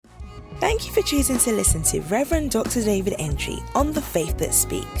Thank you for choosing to listen to Reverend Dr. David Entry on The Faith That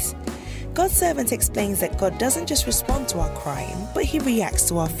Speaks. God's servant explains that God doesn't just respond to our crying, but he reacts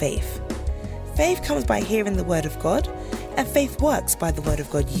to our faith. Faith comes by hearing the word of God, and faith works by the word of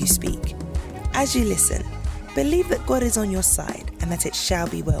God you speak. As you listen, believe that God is on your side and that it shall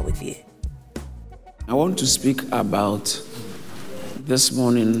be well with you. I want to speak about this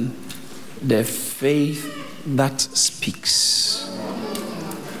morning the faith that speaks.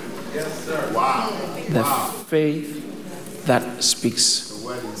 Yes, sir. Wow. The faith that speaks.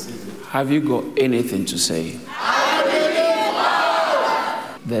 Have you got anything to say?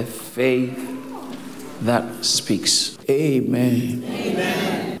 The faith that speaks. Amen.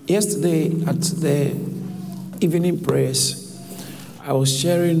 Amen. Yesterday at the evening prayers, I was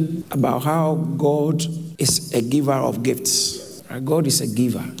sharing about how God is a giver of gifts. God is a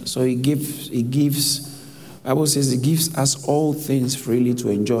giver. So he gives, Bible says he gives us all things freely to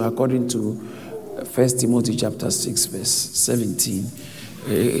enjoy, according to 1 Timothy chapter 6, verse 17.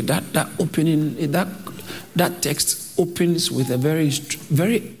 That text opens with a very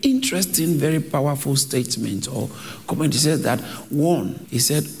interesting, very powerful statement or comment. He says that warn. He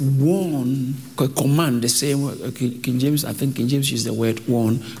said warn, command, the same King James, I think King James uses the word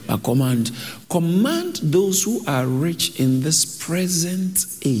warn, but command. Command those who are rich in this present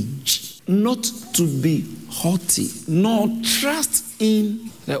age not to be haughty, nor trust in.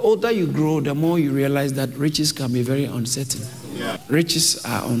 The older you grow, the more you realize that riches can be very uncertain. Yeah. Riches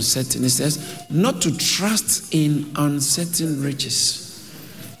are uncertain. It says not to trust in uncertain riches.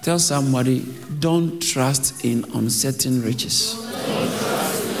 Tell somebody, don't trust in uncertain riches.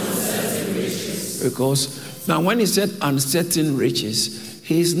 Because now when he said uncertain riches,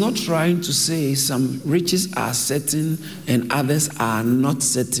 he's not trying to say some riches are certain and others are not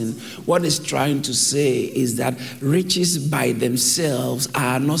certain. What he's trying to say is that riches by themselves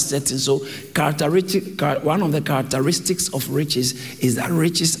are not certain. So one of the characteristics of riches is that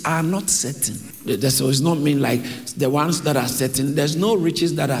riches are not certain. So it's not mean like the ones that are certain. There's no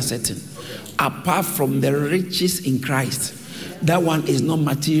riches that are certain apart from the riches in Christ. That one is not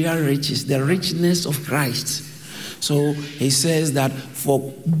material riches, the richness of Christ. So he says that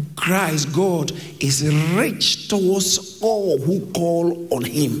for Christ, God is rich towards all who call on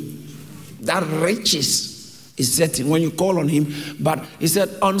him. That riches is certain when you call on him. But he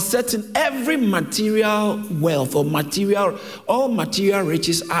said uncertain, every material wealth or all material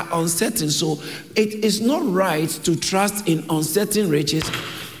riches are uncertain. So it is not right to trust in uncertain riches,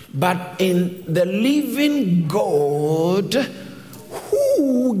 but in the living God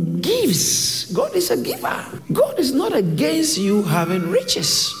who gives. God is a giver. God is not against you having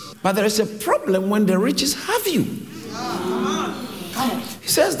riches. But there is a problem when the riches have you. He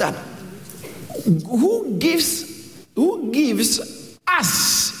says that who gives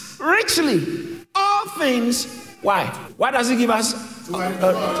us richly all things. Why? Why does he give us?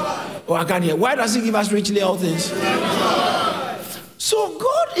 I can't hear. Why does he give us richly all things? So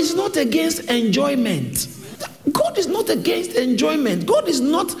God is not against enjoyment. God is not against enjoyment. God is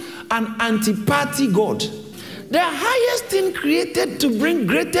not an anti-party God. The highest thing created to bring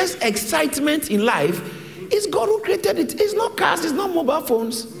greatest excitement in life is God who created it. It's not cars, it's not mobile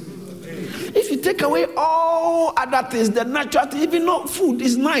phones. If you take away all other things, the natural thing, even not food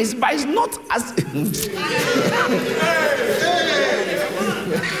is nice, but it's not as...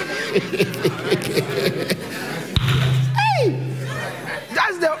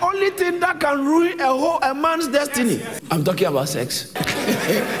 That's the only thing that can ruin a man's destiny. I'm talking about sex.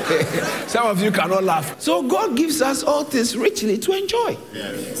 Some of you cannot laugh. So God gives us all things richly to enjoy.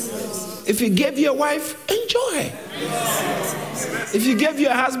 Yes. If you gave your wife, enjoy her. Yes. If you gave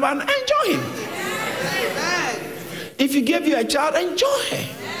your husband, enjoy him. Yes. If you gave your child, enjoy her.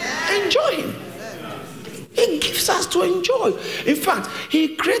 Yes. Enjoy him. He gives us to enjoy. In fact,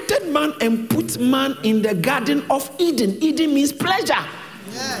 he created man and put man in the Garden of Eden. Eden means pleasure.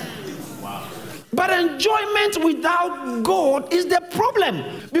 Yeah. Wow. But enjoyment without God is the problem.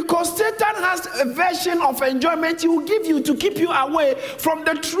 Because Satan has a version of enjoyment he will give you to keep you away from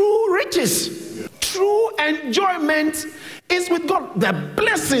the true riches. True enjoyment is with God. The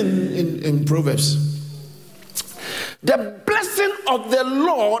blessing in Proverbs. The blessing of the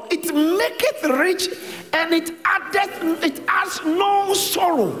Lord, it maketh rich and it adds no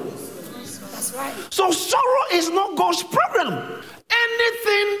sorrow. That's right. So sorrow is not God's problem.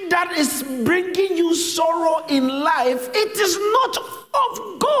 Anything that is bringing you sorrow in life, it is not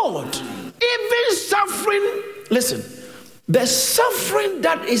of God. Even suffering, listen, the suffering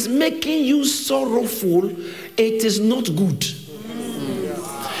that is making you sorrowful, it is not good.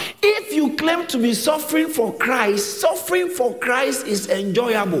 If you claim to be suffering for Christ is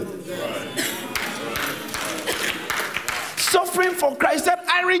enjoyable. Suffering for Christ, said,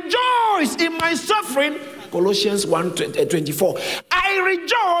 I rejoice in my suffering. Colossians 1:24. I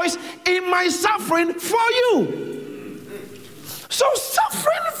rejoice in my suffering for you. So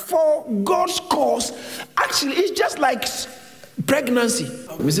suffering for God's cause actually is just like pregnancy.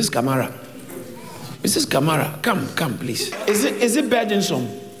 Mrs. Kamara, come please. Is it burdensome?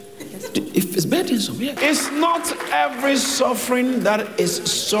 If it's burdensome, yeah. It's not every suffering that is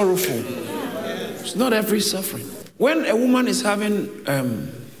sorrowful. It's not every suffering. When a woman is having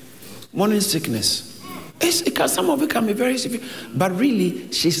morning sickness, some of it can be very severe, but really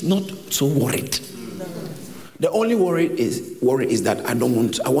she's not so worried. The only worry is that I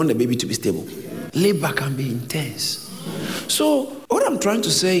want the baby to be stable. Labor can be intense. So what I'm trying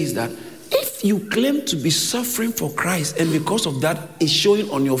to say is that if you claim to be suffering for Christ and because of that is showing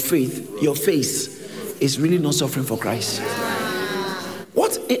on your face is really not suffering for Christ.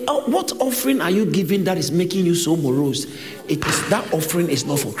 What offering are you giving that is making you so morose? It is that offering is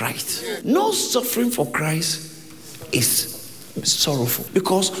not for Christ. No suffering for Christ is sorrowful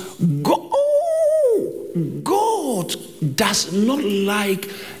because God does not like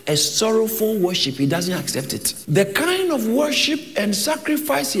a sorrowful worship. He doesn't accept it. The kind of worship and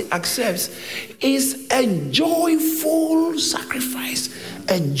sacrifice he accepts is a joyful sacrifice.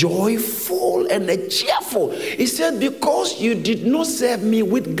 A joyful and a cheerful. He said, because you did not serve me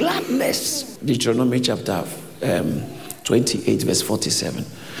with gladness. Deuteronomy chapter 28 verse 47.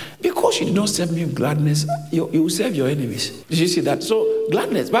 Because you did not serve me with gladness, you will serve your enemies. Did you see that? So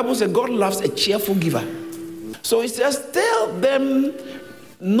gladness. The Bible says God loves a cheerful giver. So it says, tell them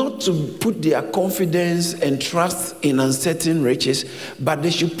not to put their confidence and trust in uncertain riches, but they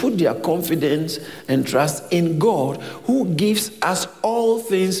should put their confidence and trust in God, who gives us all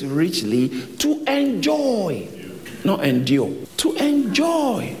things richly to enjoy, not endure, to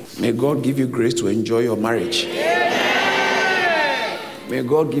enjoy. May God give you grace to enjoy your marriage. Amen. May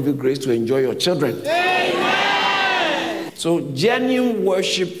God give you grace to enjoy your children. Amen. So genuine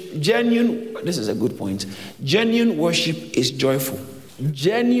worship, this is a good point. Genuine worship is joyful.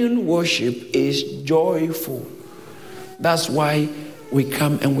 Genuine worship is joyful. That's why we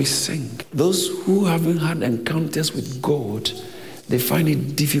come and we sing. Those who haven't had encounters with God, they find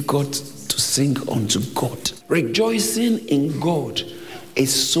it difficult to sing unto God. Rejoicing in God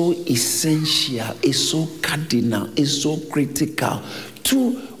is so essential, is so cardinal, is so critical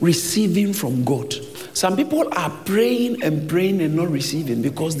to receiving from God. Some people are praying and not receiving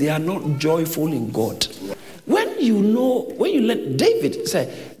because they are not joyful in God. When you let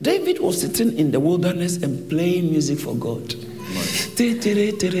David was sitting in the wilderness and playing music for God.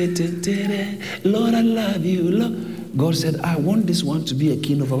 Lord, I love you. Lord. God said, I want this one to be a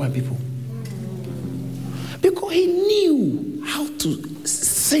king over my people. Because he knew how to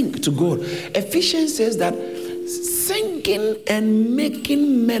sing to God. Ephesians says that singing and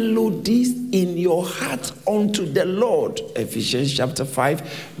making melodies in your heart unto the Lord. Ephesians chapter 5,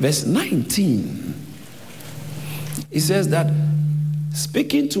 verse 19. It says that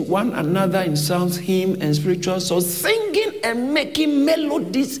speaking to one another in psalms, hymns, and spiritual songs, singing and making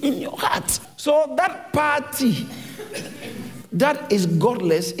melodies in your heart. So that party that is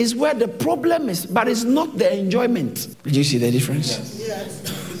godless is where the problem is, but it's not the enjoyment. Did you see the difference? Yes.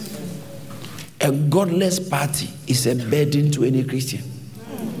 A godless party is a burden to any Christian.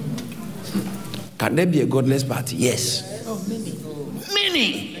 Can there be a godless party? Yes.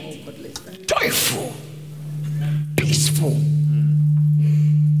 Many. Joyful. Peaceful.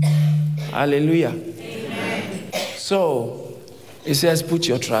 Hallelujah. Amen. So it says, put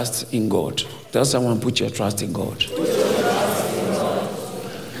your trust in God. Tell someone, put your trust in God.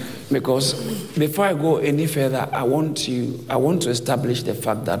 Because before I go any further, I want to establish the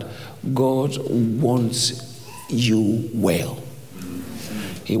fact that God wants you well.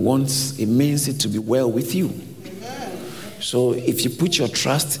 He means it to be well with you. So if you put your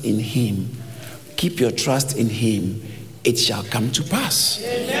trust in him, keep your trust in him, it shall come to pass.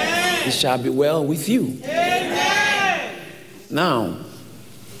 Amen. It shall be well with you. Amen. Now,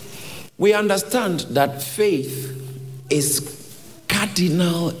 we understand that faith is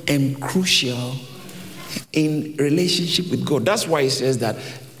cardinal and crucial in relationship with God. That's why he says that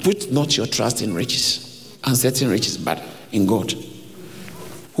put not your trust in riches, uncertain riches, but in God,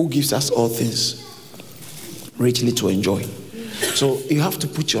 who gives us all things richly to enjoy. So you have to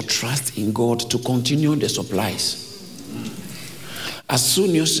put your trust in God to continue the supplies. As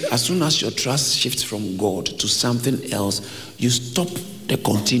soon as your trust shifts from God to something else, you stop the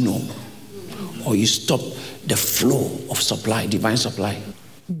continuum, or you stop the flow of supply, divine supply.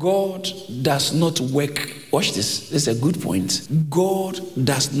 God does not work. Watch this. This is a good point. God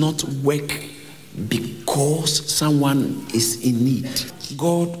does not work because someone is in need.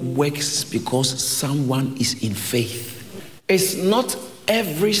 God works because someone is in faith. It's not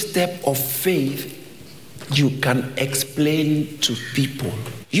every step of faith you can explain to people.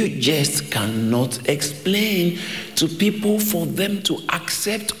 You just cannot explain to people for them to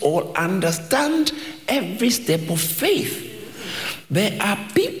accept or understand every step of faith. There are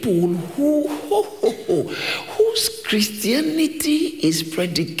people whose Christianity is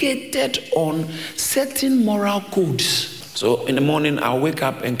predicated on certain moral codes. So in the morning, I'll wake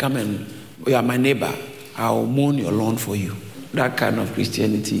up and come and, you are my neighbor, I'll mow your lawn for you. That kind of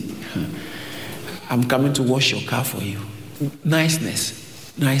Christianity. I'm coming to wash your car for you.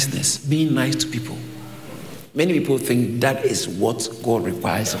 Niceness, being nice to people. Many people think that is what God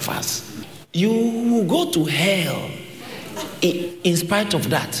requires of us. You will go to hell in spite of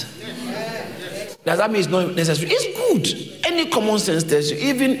that. Does that mean it's not necessary? It's good. Any common sense tells you,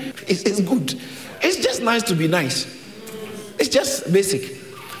 even it's good. It's just nice to be nice. It's just basic.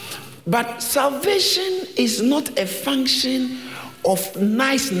 But salvation is not a function of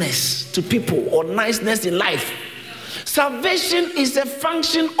niceness to people or niceness in life. Salvation is a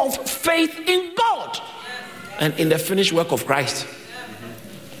function of faith in God and in the finished work of Christ.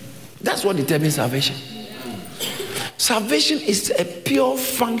 That's what determines salvation. Salvation is a pure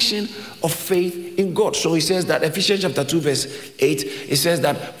function of faith in God. So he says that Ephesians chapter 2 verse 8, it says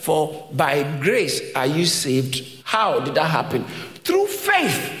that for by grace are you saved. How did that happen? Through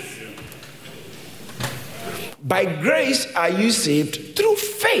faith. By grace are you saved through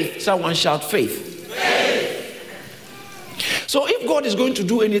faith. Someone shout faith. Faith. So if God is going to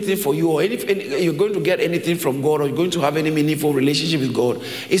do anything for you, or if you're going to get anything from God, or you're going to have any meaningful relationship with God,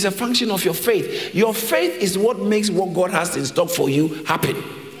 it's a function of your faith. Your faith is what makes what God has in stock for you happen.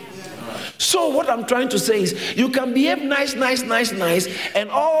 So what I'm trying to say is, you can behave nice, and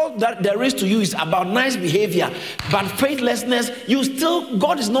all that there is to you is about nice behavior, but faithlessness,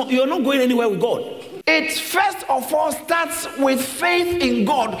 you're not going anywhere with God. It first of all starts with faith in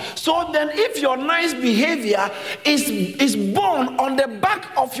God. So then if your nice behavior is born on the back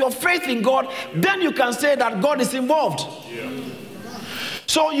of your faith in God, then you can say that God is involved. Yeah.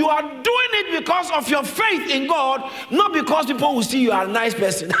 So you are doing it because of your faith in God, not because people will see you are a nice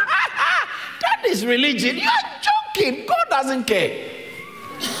person. That is religion. You are joking. God doesn't care.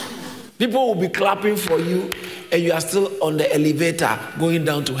 People will be clapping for you, and you are still on the elevator going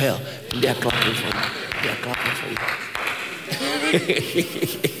down to hell. They are clapping for you. They are clapping for you.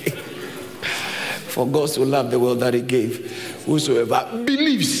 For God so loved the world that he gave, whosoever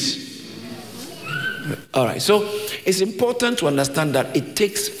believes. All right, so it's important to understand that it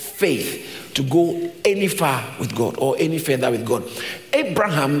takes faith to go any far with God or any further with God.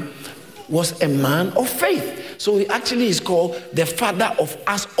 Abraham was a man of faith. So he actually is called the father of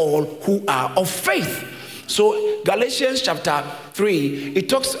us all who are of faith. So Galatians chapter 3, it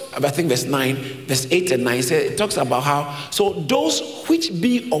talks, I think verse 8 and 9, it talks about how, so those which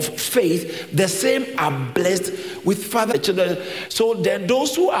be of faith, the same are blessed with father children. So then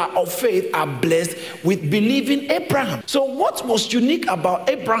those who are of faith are blessed with believing Abraham. So what was unique about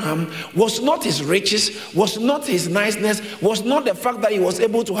Abraham was not his riches, was not his niceness, was not the fact that he was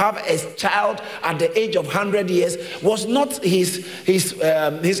able to have a child at the age of 100 years, was not his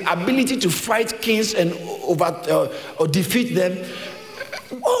ability to fight kings and or defeat them.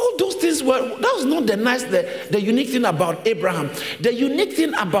 All those things that was not the unique thing about Abraham. The unique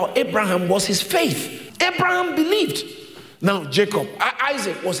thing about Abraham was his faith. Abraham believed. Now Jacob,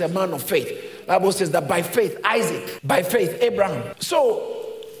 Isaac was a man of faith. The Bible says that by faith, Isaac, by faith, Abraham. So,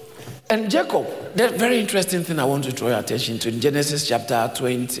 and Jacob, the very interesting thing I want to draw your attention to in Genesis chapter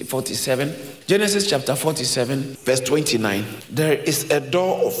 47. Genesis chapter 47, verse 29. There is a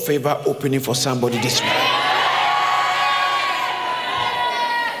door of favor opening for somebody this week.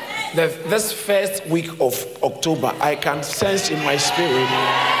 This first week of October, I can sense in my spirit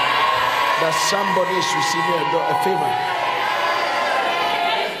that somebody is receiving a door of favor.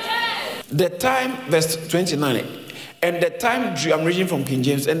 The time, verse 29, and the time drew, I'm reading from King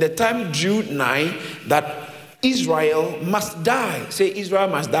James, and the time drew nigh that Israel must die. Say, Israel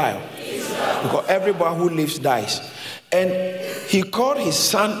must die. Israel. Because everyone who lives dies. And he called his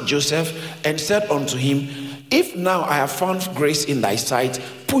son Joseph and said unto him, if now I have found grace in thy sight,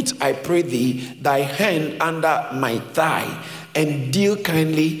 put, I pray thee, thy hand under my thigh, and deal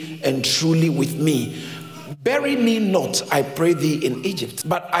kindly and truly with me. Bury me not, I pray thee, in Egypt.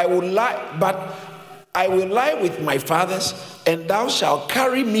 But I will lie with my fathers, and thou shalt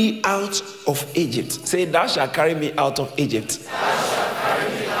carry me out of Egypt. Say, thou shalt carry me out of Egypt. Thou shalt carry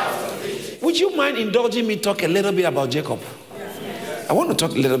me would you mind indulging me talk a little bit about Jacob? I want to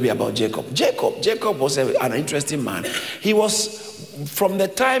talk a little bit about Jacob. Jacob was an interesting man. He was, from the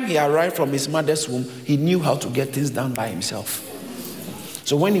time he arrived from his mother's womb, he knew how to get things done by himself.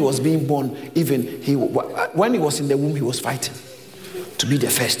 So when he was being born, when he was in the womb, he was fighting to be the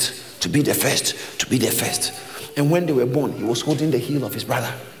first, to be the first, to be the first. And when they were born, he was holding the heel of his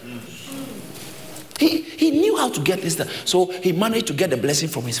brother. He knew how to get this done. So he managed to get the blessing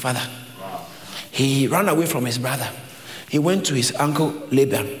from his father. He ran away from his brother. He went to his uncle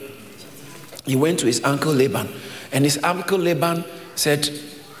Laban. And his uncle Laban said,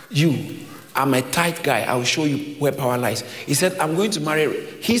 "You, I'm a tight guy. I will show you where power lies." He said, "I'm going to marry."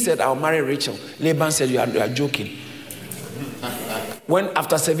 He said, "I'll marry Rachel." Laban said, you are joking." When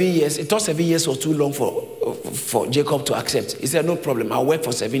after 7 years, it took 7 years was too long for Jacob to accept. He said, "No problem, I'll work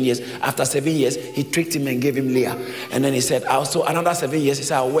for 7 years." After 7 years, he tricked him and gave him Leah. And then he said, "Also another 7 years." He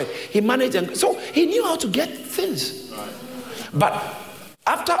said, "I'll work." He managed, and so he knew how to get things. But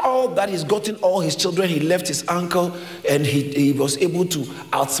after all that, he's gotten all his children. He left his uncle, and he was able to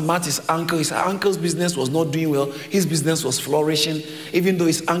outsmart his uncle. His uncle's business was not doing well. His business was flourishing, even though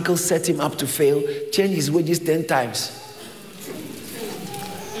his uncle set him up to fail, changed his wages 10 times.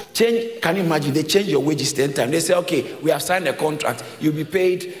 Can you imagine? They change your wages 10 times. They say, "Okay, we have signed a contract. You'll be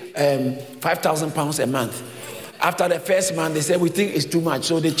paid £5,000 a month." After the first month, they said, "We think it's too much."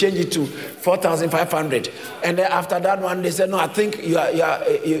 So they changed it to 4,500. And then after that one, they said, "No, I think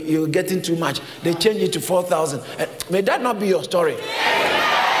you're getting too much." They changed it to 4,000. May that not be your story?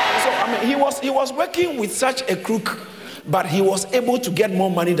 So I mean, he was working with such a crook, but he was able to get more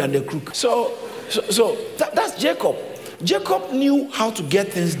money than the crook. So that's Jacob. Jacob knew how to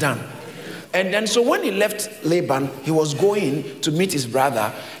get things done. And then so when he left Laban, he was going to meet his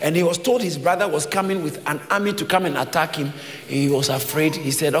brother, and he was told his brother was coming with an army to come and attack him. He was afraid.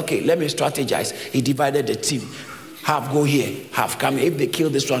 He said, "Okay, let me strategize." He divided the team. Half go here, half come here. If they kill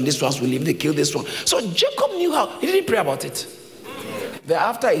this one will leave. If they kill this one. So Jacob knew how. He didn't pray about it.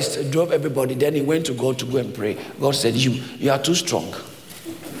 Thereafter, he drove everybody. Then he went to God to go and pray. God said, you are too strong.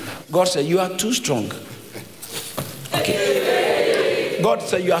 God said, "You are too strong." Okay. God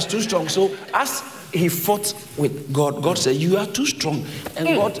said, "You are too strong." So as he fought with God, God said, "You are too strong."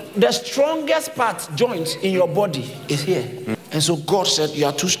 And God, the strongest part, joints in your body, is here. And so God said, "You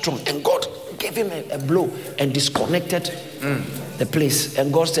are too strong." And God gave him a blow and disconnected the place.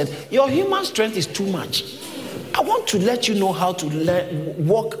 And God said, "Your human strength is too much. I want to let you know how to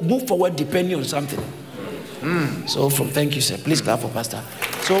move forward depending on something." So thank you, sir. Please clap for Pastor.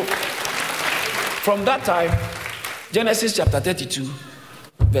 So from that time, Genesis chapter 32,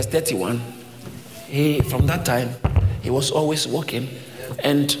 verse 31, from that time, he was always walking.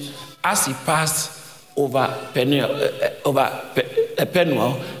 And as he passed over Penuel,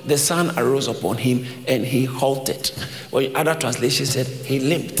 the sun arose upon him and he halted. Well, other translations said he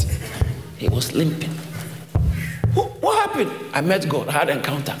limped. He was limping. What happened? I met God, I had an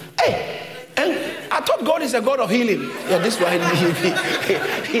encounter. Hey! And I thought God is a God of healing. Yeah, this one,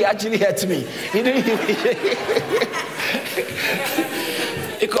 he actually hurt me. He didn't heal me.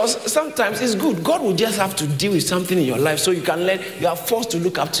 Because sometimes it's good. God will just have to deal with something in your life so you can learn. You are forced to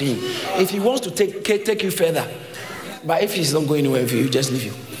look up to him. If he wants to take you further. But if he's not going anywhere with you, just leave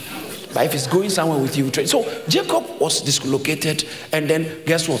you. But if he's going somewhere with you, so Jacob was dislocated, and then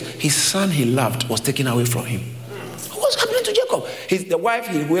guess what? His son he loved was taken away from him. What's happening to Jacob? The wife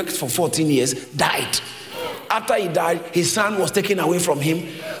he worked for 14 years died. After he died, his son was taken away from him.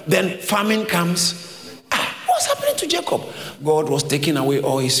 Then famine comes. What's happening to Jacob? God was taking away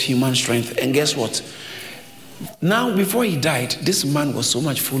all his human strength. And guess what? Now, before he died, this man was so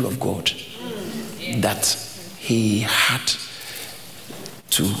much full of God that he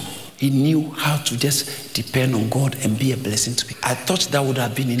knew how to just depend on God and be a blessing to people. I thought that would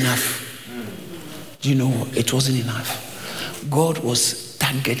have been enough. You know, it wasn't enough. God was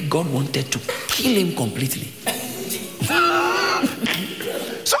targeted. God wanted to kill him completely.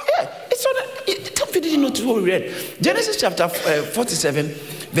 So yeah, it's on. If you didn't know what we read, Genesis chapter 47,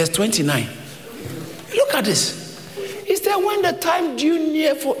 verse 29. Look at this. He said, when the time drew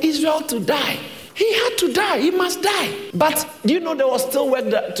near for Israel to die, he had to die. He must die. But do you know there was still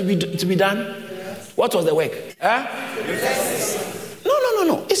work to be done? What was the work?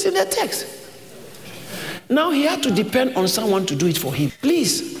 No. It's in the text. Now he had to depend on someone to do it for him.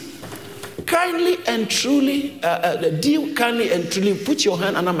 Please, kindly and truly, put your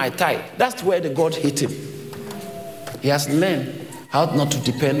hand under my thigh. That's where the God hit him. He has learned how not to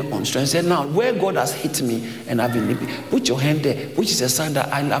depend on strength. He said, now where God has hit me and I've been living, put your hand there, which is a sign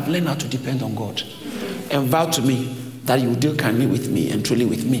that I have learned how to depend on God. And vow to me that you deal kindly with me and truly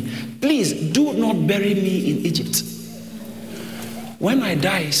with me. Please do not bury me in Egypt. When I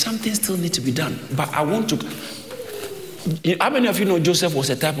die, something still needs to be done. But I want to... How many of you know Joseph was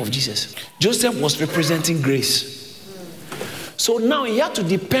a type of Jesus? Joseph was representing grace. So now he had to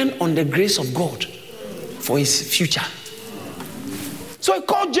depend on the grace of God for his future. So he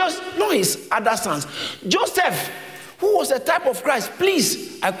called not his other sons. Joseph, who was a type of Christ,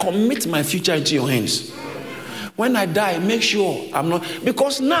 please, I commit my future into your hands. When I die, make sure I'm not,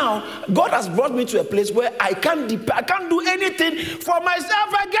 because now God has brought me to a place where I can't do anything for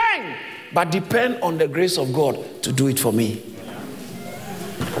myself again, but depend on the grace of God to do it for me.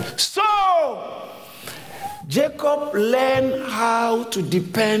 So Jacob learned how to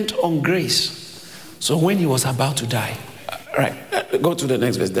depend on grace. So when he was about to die, right, go to the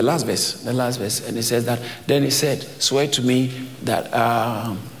next verse, the last verse, and it says that, then he said, swear to me that,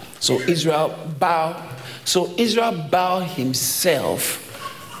 so Israel bowed himself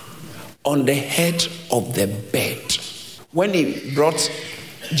on the head of the bed. When he brought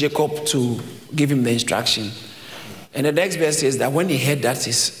Jacob to give him the instruction, and the next verse says that when he heard that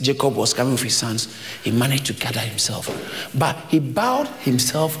Jacob was coming with his sons, he managed to gather himself. But he bowed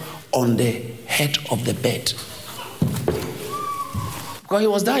himself on the head of the bed. Because he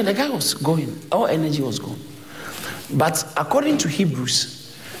was dying, the guy was going, all energy was gone. But according to Hebrews,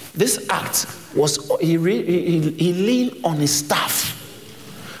 this act was, he leaned on his staff.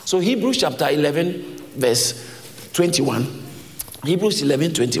 So Hebrews chapter 11, verse 21. Hebrews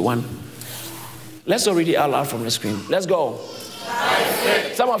 11, 21. Let's all read it out loud from the screen. Let's go.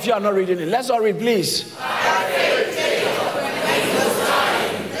 Some of you are not reading it. Let's all read, please.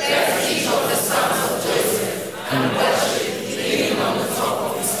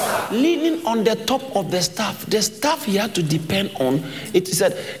 Leaning on the top of the staff. The staff he had to depend on. It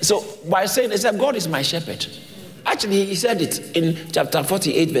said, so by saying, it said, God is my shepherd. Actually, he said it in chapter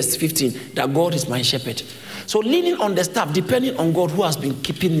 48, verse 15, that God is my shepherd. So leaning on the staff, depending on God who has been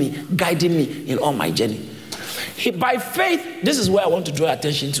keeping me, guiding me in all my journey. By faith, this is where I want to draw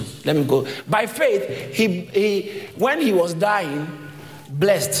attention to. Let me go. By faith, he when he was dying,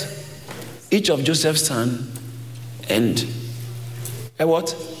 blessed each of Joseph's sons and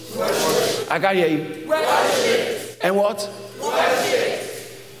what? Worship. I can't hear you. Worship. And what? Worship.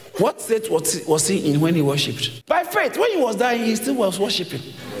 What state was he in when he worshipped? By faith, when he was dying, he still was worshiping.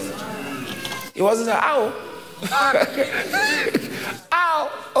 He wasn't like, ow. Ow.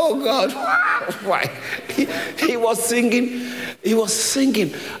 Oh God. Why? He was singing. He was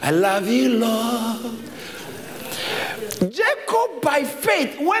singing. I love you, Lord. Jacob, by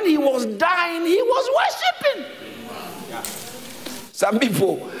faith, when he was dying, he was worshiping. Some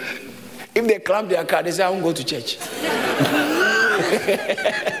people, if they clamp their car, they say, I won't go to church.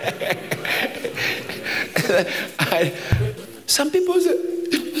 Some people say,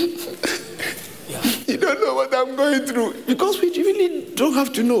 you don't know what I'm going through. Because we really don't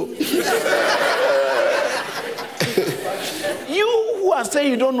have to know. You who are saying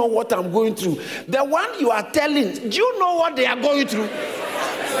you don't know what I'm going through, the one you are telling, do you know what they are going through?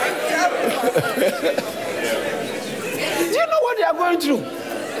 Do you know what they are going through?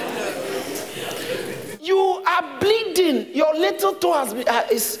 You are bleeding. Your little toe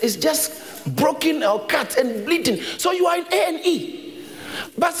is just broken or cut and bleeding. So you are in A&E.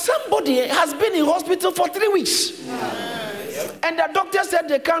 But somebody has been in hospital for 3 weeks. And the doctor said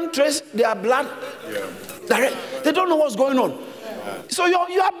they can't trace their blood. They don't know what's going on. So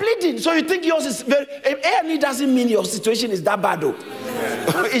you are bleeding. So you think yours is very... A&E doesn't mean your situation is that bad though.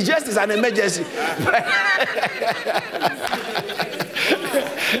 It just is an emergency.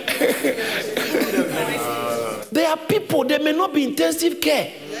 There are people, they may not be intensive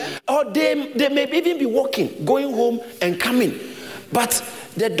care. Or they may even be walking, going home and coming. But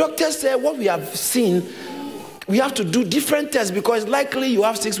the doctor said what we have seen, we have to do different tests because likely you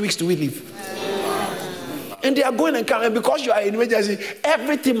have 6 weeks to live. And they are going and coming. And because you are in emergency,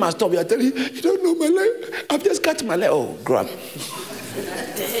 everything must stop. You are telling, you don't know my leg. I've just cut my leg. Oh, grab.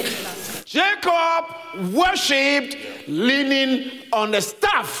 Jacob worshipped leaning on the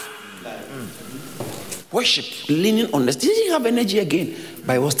staff. Worship, leaning on the staff. He didn't have energy again,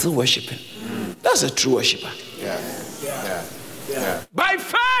 but he was still worshiping. That's a true worshiper. Yeah. By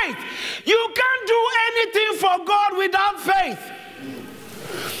faith, you can't do anything for God without faith.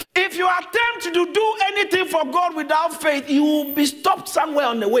 If you attempt to do anything for God without faith, you will be stopped somewhere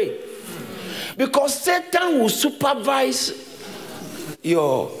on the way. Because Satan will supervise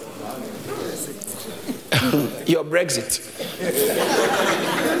your Brexit.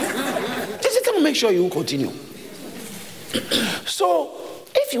 Satan will make sure you will continue. So,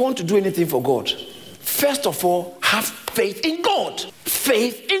 if you want to do anything for God, first of all, have faith in God.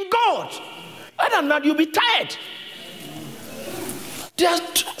 Faith in God. Other than that, you'll be tired.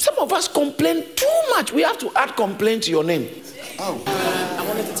 Some of us complain too much. We have to add complaint to your name. Oh. I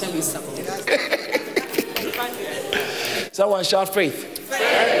wanted to tell you something. Someone shout faith.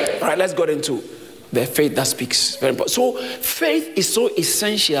 Faith. All right, let's go into the faith that speaks. Very important. So faith is so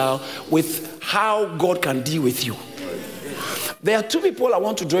essential with how God can deal with you. There are two people I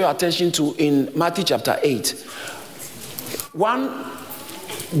want to draw your attention to in Matthew chapter 8. One,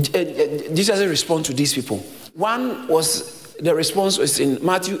 Jesus responds to these people. One was, the response was in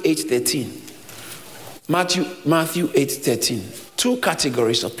Matthew 8:13. Matthew 8:13. Two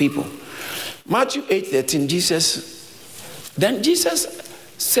categories of people. Matthew 8:13, Jesus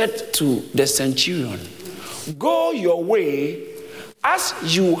said to the centurion, go your way as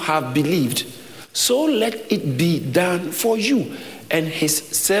you have believed, so let it be done for you. And his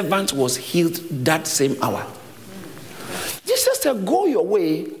servant was healed that same hour. Jesus said, go your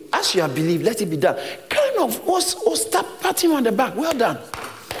way as you have believed, let it be done. Kind of was start patting him on the back. Well done.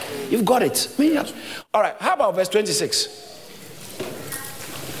 You've got it. All right, how about verse 26?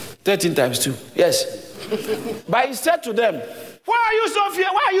 13 times 2. Yes. But he said to them, why are you so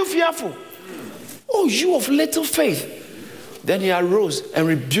fearful? Why are you fearful? Oh, you of little faith. Then he arose and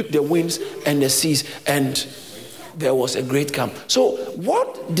rebuked the winds and the seas, and there was a great calm. So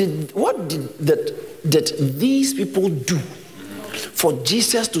what did these people do for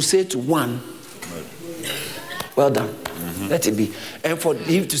Jesus to say to one, well done, let it be, and for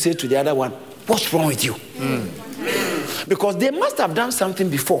him to say to the other one, what's wrong with you? Because they must have done something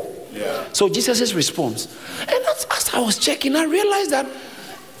before. Yeah. So Jesus' response. And as I was checking, I realized that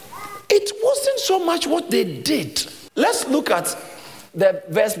it wasn't so much what they did. Let's look at the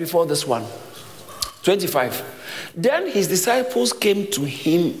verse before this one. 25. Then his disciples came to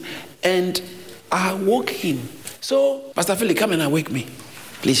him and awoke him. So, Pastor Philip, come and awake me,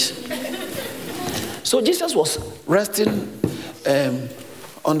 please. So Jesus was resting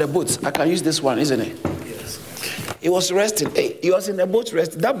on the boat. I can use this one, isn't it? Yes. He was resting. Hey, he was in the boat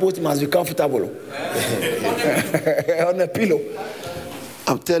resting. That boat must be comfortable. On a pillow.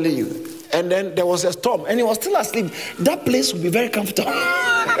 I'm telling you. And then there was a storm, and he was still asleep. That place would be very comfortable.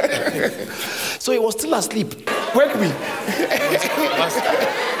 So he was still asleep. Wake me.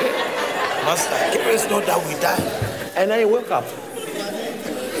 Master, it's not that we die. And then he woke up.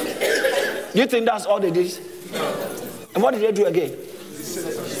 You think that's all they did? And what did they do again?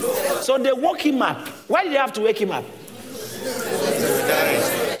 So they woke him up. Why did they have to wake him up?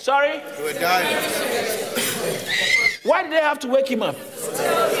 Sorry? They were dying. Why did they have to wake him up?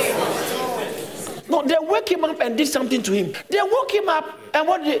 No, they woke him up and did something to him. They woke him up, and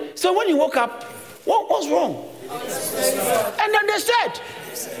what did they? So when he woke up, what's wrong? And then they said,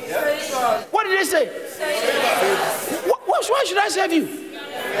 what did they say? Why should I save you?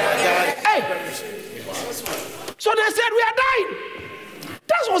 Hey. So they said, we are dying.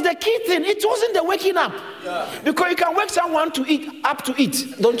 That was the key thing. It wasn't the waking up. Because you can wake someone to eat, up to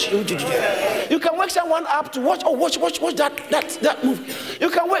eat. Don't you? You can wake someone up to watch. Oh, watch that movie. You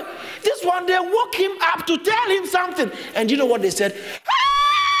can wake. This one, they woke him up to tell him something. And you know what they said?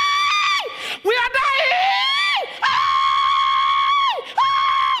 Hey! We are dying!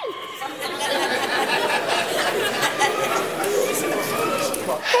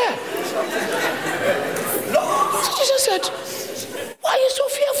 Hey! So Jesus said, why are you so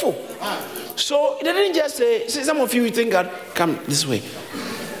fearful? So they didn't just say, some of you think that, come this way.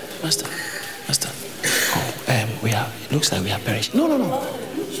 Master. Oh, it looks like we are perishing. No.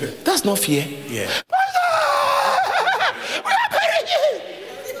 That's not fear. Yeah. Master! We are perishing!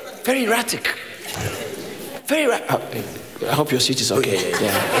 Very erratic. Very erratic. I hope your seat is okay. Yeah.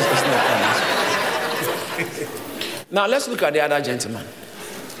 It's not Now let's look at the other gentleman.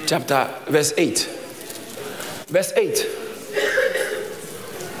 Verse 8. Verse 8.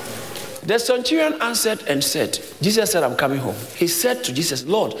 The centurion answered and said, Jesus said, I'm coming home. He said to Jesus,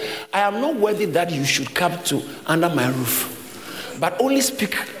 Lord, I am not worthy that you should come under my roof, but only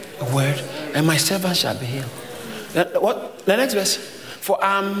speak a word, and my servant shall be healed. What? The next verse. For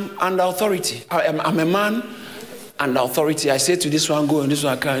I'm under authority. I'm a man under authority. I say to this one, go, and this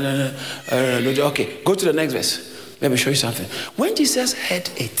one can. Okay, go to the next verse. Let me show you something. When Jesus heard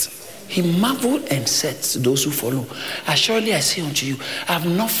it, he marveled and said to those who follow, assuredly I say unto you, I have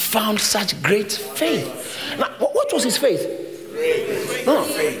not found such great faith. Now, what was his faith? No.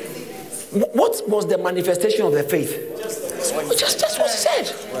 What was the manifestation of the faith? Just what he said.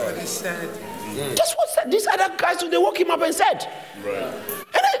 Just what said. These other guys, they woke him up and said. And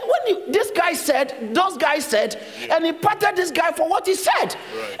then when those guys said, and he patted this guy for what he said.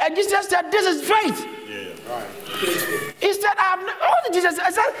 And Jesus said, this is faith. He said, what did Jesus say?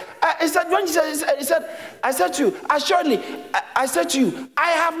 He said, when Jesus said, I said to you, assuredly, I said to you,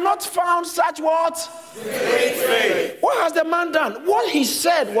 I have not found such what? Faith. What has the man done? What he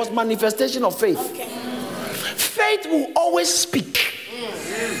said was manifestation of faith. Okay. Faith will always speak.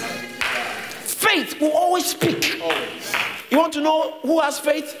 Faith will always speak. You want to know who has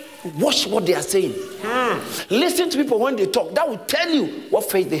faith? Watch what they are saying. Listen to people when they talk. That will tell you what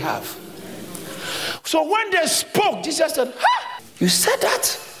faith they have. So when they spoke, Jesus said, you said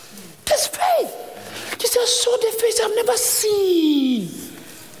that? That's faith. Jesus saw the face I've never seen.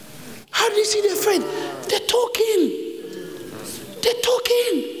 How did he see the faith? They're talking.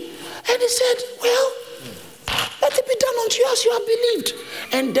 And he said, well, let it be done unto you as you have believed.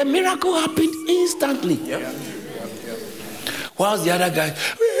 And the miracle happened instantly. Whilst the other guy,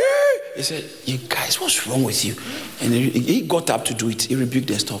 he said, you guys, what's wrong with you? And he got up to do it. He rebuked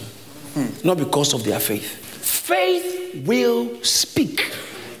the storm. Not because of their faith. Faith will speak.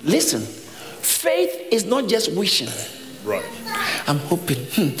 Listen, faith is not just wishing. Right. I'm hoping.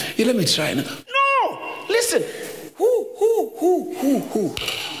 You let me try now. No! Listen. Who?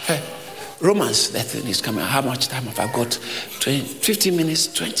 Romans, that thing is coming. How much time have I got? 15 minutes,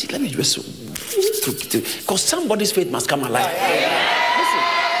 20. Let me just... Because somebody's faith must come alive. Listen,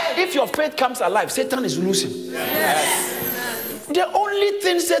 if your faith comes alive, Satan is losing. Yes. The only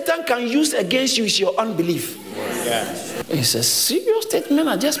thing Satan can use against you is your unbelief. Yes. It's a serious statement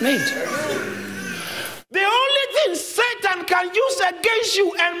I just made. The only thing Satan can use against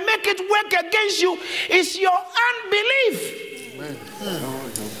you and make it work against you is your unbelief.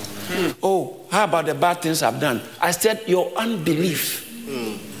 Oh, how about the bad things I've done? I said your unbelief.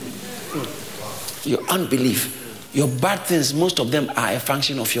 Your unbelief. Your bad things, most of them are a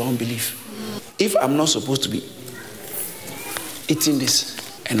function of your unbelief. If I'm not supposed to be eating this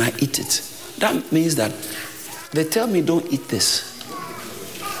and I eat it, that means that they tell me don't eat this.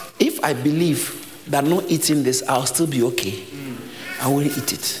 If I believe that not eating this, I'll still be okay, I won't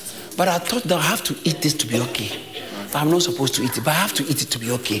eat it. But I thought that I have to eat this to be okay. I'm not supposed to eat it, but I have to eat it to be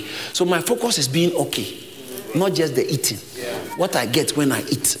okay. So my focus is being okay, not just the eating. What I get when I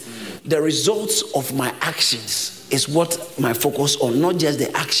eat. The results of my actions is what my focus on, not just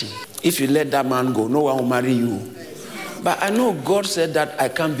the action. If you let that man go, no one will marry you. But I know God said that I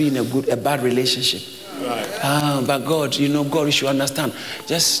can't be in a bad relationship. Right. But God, God, you should understand.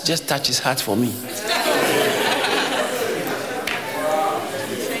 Just touch his heart for me.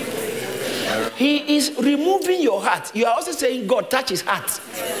 He is removing your heart. You are also saying, God, touch his heart.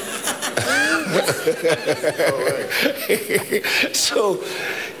 So,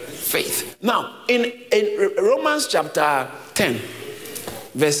 faith. Now, in Romans chapter 10,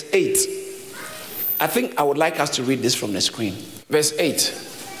 verse 8, I think I would like us to read this from the screen. Verse 8.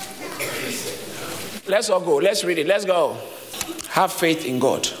 Let's all go. Let's read it. Let's go. Have faith in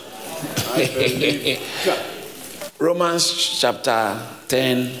God. Romans chapter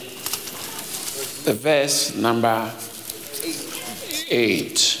 10, the verse number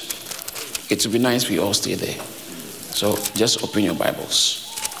 8. It would be nice if we all stay there. So just open your Bibles.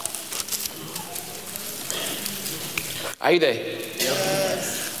 Are you there?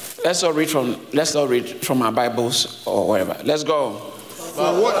 Yes. Let's all read from our Bibles or wherever. Let's go.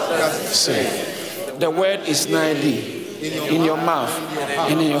 But what does it say? The word is nigh thee, in your mouth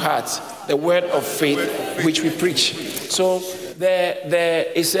and in your heart. The word of faith which we preach. So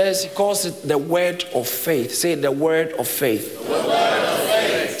it says, he calls it the word of faith. Say the word of faith. The word of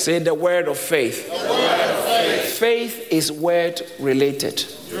faith. Say the word of faith. The word of faith. Faith is word related.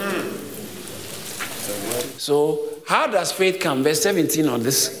 So how does faith come? Verse 17 on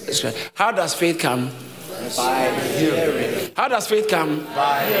this. How does faith come? By hearing. How does faith come?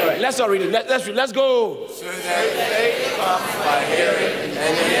 By hearing. Let's all read it. Let's read. Let's go. So that faith comes by hearing,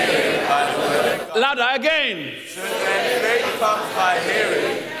 and hearing by the word of God. Louder again. So that faith comes by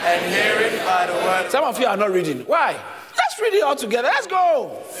hearing, and hearing by the word of God. Some of you are not reading. Why? Let's read it all together. Let's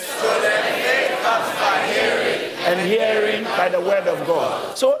go. So that faith comes by hearing, and hearing by the word of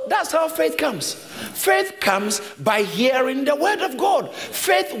God. So that's how faith comes. Faith comes by hearing the word of God.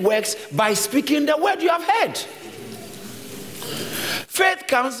 Faith works by speaking the word you have heard. Faith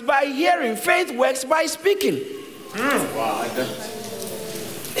comes by hearing. Faith works by speaking.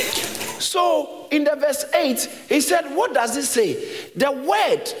 So in the verse 8, he said, what does it say? The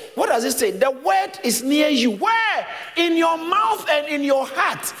word, what does it say? The word is near you. Where? In your mouth and in your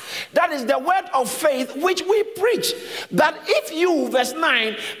heart. That is the word of faith which we preach. That if you, verse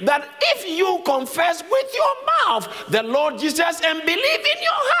 9, that if you confess with your mouth the Lord Jesus and believe in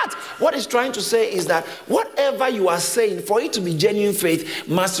your heart What he's trying to say is that whatever you are saying, for it to be genuine faith,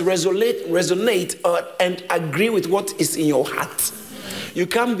 must resonate and agree with what is in your heart. You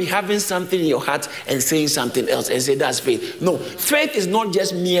can't be having something in your heart and saying something else and say that's faith. No, faith is not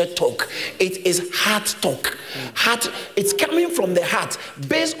just mere talk. It is heart talk. Heart, it's coming from the heart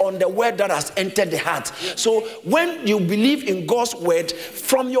based on the word that has entered the heart. So when you believe in God's word,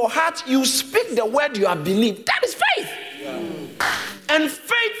 from your heart you speak the word you have believed. That is faith. And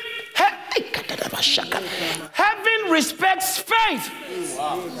faith, heaven respects faith.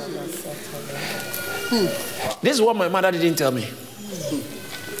 This is what my mother didn't tell me.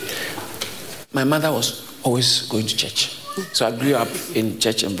 My mother was always going to church. So I grew up in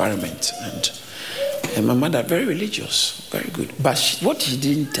church environment. And my mother, very religious, very good. But what she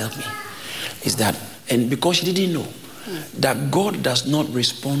didn't tell me is that, and because she didn't know, that God does not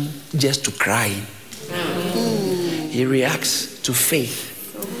respond just to crying. He reacts to faith.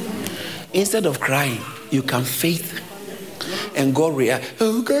 Instead of crying, you can faith. And God reacts.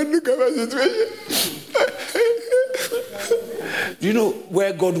 Oh God, look at my situation. Do you know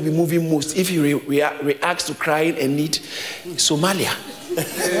where God will be moving most if He reacts to crying and need? Somalia.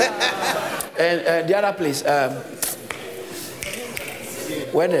 And the other place,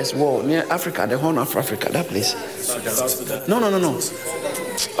 where there's war, near Africa, the Horn of Africa, that place. No.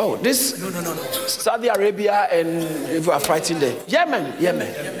 Oh, this. No. Saudi Arabia, and if we are fighting there. Yemen.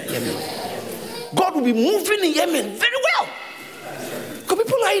 God will be moving in Yemen very well. Because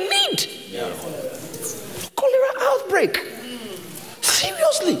people are in need. Cholera outbreak.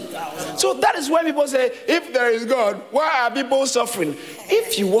 Seriously. So that is why people say, if there is God, why are people suffering?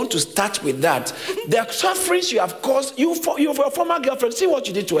 If you want to start with that, the sufferings you have caused, you for your former girlfriend, see what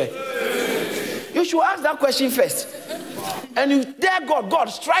you did to her. You should ask that question first. And you dare God,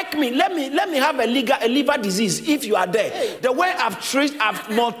 strike me. Let me have a liver disease if you are there. The way I've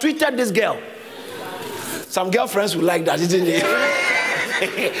maltreated this girl. Some girlfriends will like that, isn't it?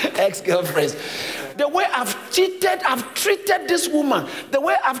 Ex-girlfriends. The way I've treated this woman, the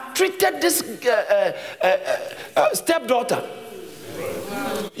way I've treated this stepdaughter.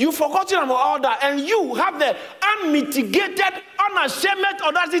 You've forgotten about all that, and you have the unmitigated, unashamed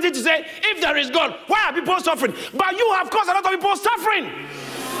audacity to say, if there is God, why are people suffering? But you have caused a lot of people suffering.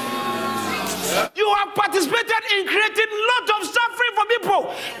 You have participated in creating a lot of suffering for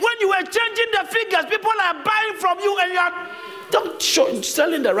people. When you were changing the figures, people are buying from you, and you are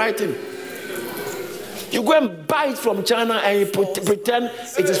selling the right thing. You go and buy it from China and you pretend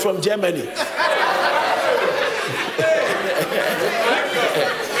it is from Germany.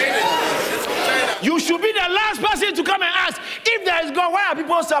 You should be the last person to come and ask, if there is God, why are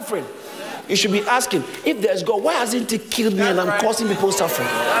people suffering? You should be asking, if there is God, why hasn't He killed me and I'm causing people suffering?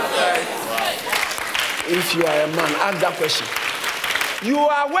 If you are a man, ask that question. You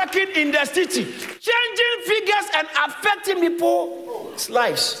are working in the city, changing figures and affecting people's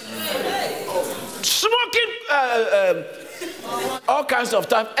lives. Smoking all kinds of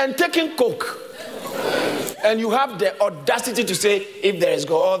stuff and taking coke. And you have the audacity to say, if there is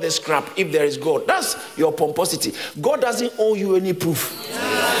God, all this crap, if there is God. That's your pomposity. God doesn't owe you any proof.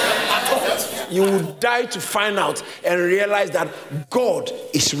 You will die to find out and realize that God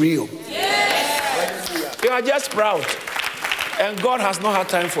is real. You are just proud. And God has not had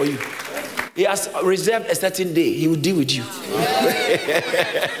time for you. He has reserved a certain day. He will deal with you.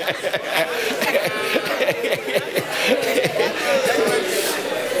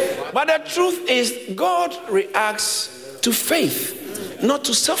 But the truth is, God reacts to faith, not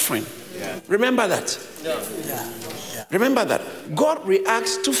to suffering. Remember that. Remember that. God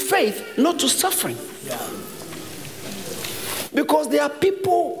reacts to faith, not to suffering. Because there are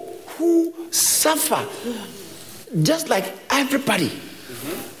people who suffer just like everybody.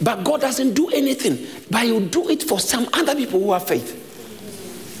 But God doesn't do anything. But He will do it for some other people who have faith.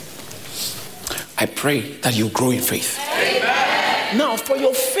 I pray that you grow in faith. Amen. Now, for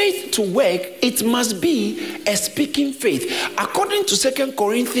your faith to work, it must be a speaking faith. According to 2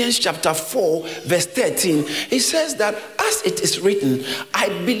 Corinthians chapter 4, verse 13, it says that as it is written, I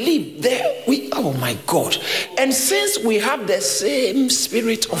believe there we, oh my God. And since we have the same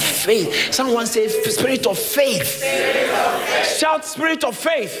spirit of faith, someone say spirit of faith. Spirit of faith. Shout spirit of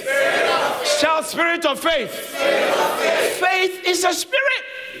faith. Spirit of faith. Shout spirit of faith. Spirit of faith. Faith is a spirit.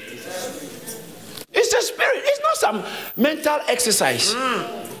 It's a spirit. It's not some mental exercise.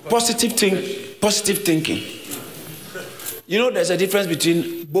 Positive thinking. You know, there's a difference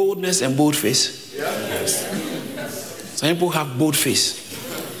between boldness and bold face. Yes. Some people have bold face.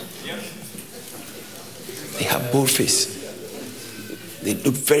 They have bold face. They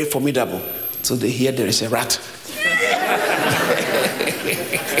look very formidable. So they hear there is a rat.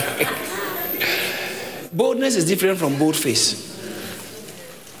 boldness is different from boldface.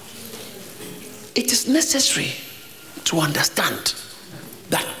 It is necessary to understand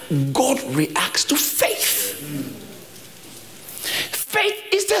that God reacts to faith. Faith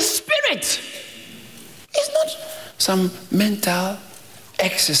is the spirit. It's not some mental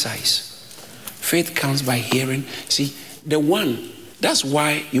exercise. Faith comes by hearing. See, that's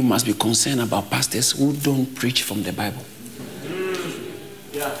why you must be concerned about pastors who don't preach from the Bible.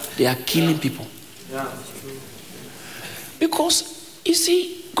 They are killing people. Because, you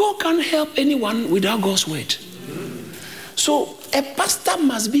see, God can't help anyone without God's word. So, a pastor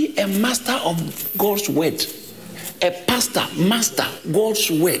must be a master of God's word. A pastor, master God's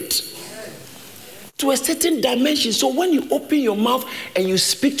word. To a certain dimension. So when you open your mouth and you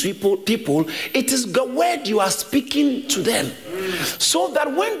speak to people, it is the word you are speaking to them. So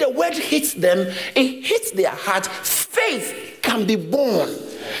that when the word hits them, it hits their heart, faith can be born.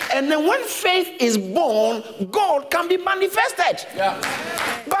 And then when faith is born, God can be manifested.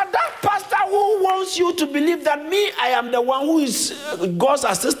 But that pastor who wants you to believe that I am the one who is God's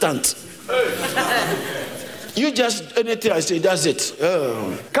assistant. You just, anything I say, that's it.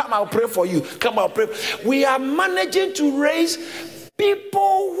 Come, I'll pray for you. Come, I'll pray. We are managing to raise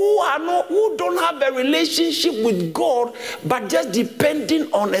people who don't have a relationship with God, but just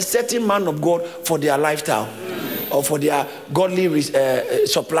depending on a certain man of God for their lifestyle or for their godly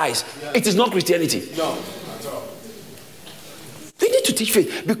supplies. It is not Christianity. No. We need to teach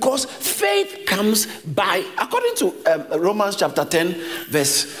faith, because faith comes by, according to Romans chapter 10,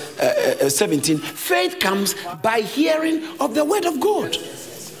 verse 17, faith comes by hearing of the word of God.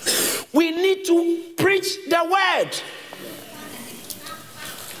 We need to preach the word.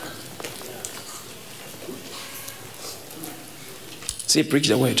 Say, preach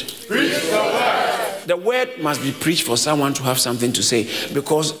the word. Preach the word. The word must be preached for someone to have something to say.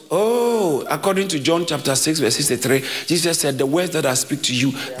 Because, according to John chapter 6, verse 63, Jesus said, the words that I speak to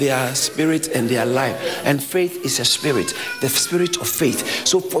you, they are spirit and they are life. And faith is a spirit, the spirit of faith.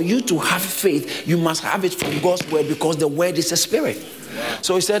 So for you to have faith, you must have it from God's word, because the word is a spirit.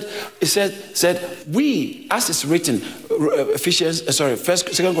 So he said, we, as is written, 2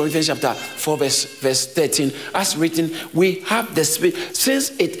 Corinthians chapter 4, verse 13, as written, we have the spirit,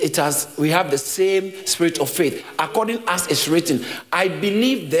 since we have the same spirit of faith, according as it's written, I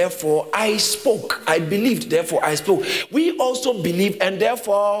believe, therefore I spoke. I believed, therefore I spoke. We also believe, and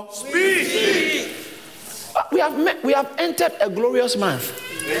therefore speak. We have entered a glorious month.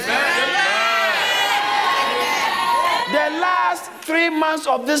 Amen. The last 3 months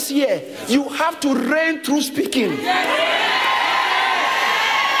of this year, you have to reign through speaking.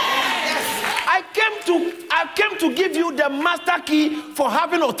 I came to give you the master key for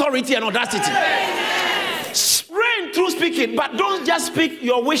having authority and audacity. Reign through speaking, but don't just speak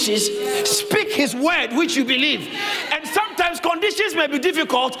your wishes. Speak his word, which you believe. And sometimes conditions may be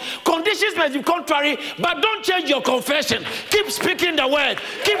difficult, conditions may be contrary, but don't change your confession. Keep speaking the word.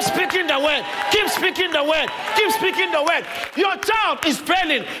 Keep speaking the word. Keep speaking the word. Keep speaking the word. Your child is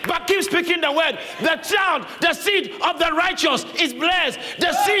failing, but keep speaking the word. The seed of the righteous is blessed.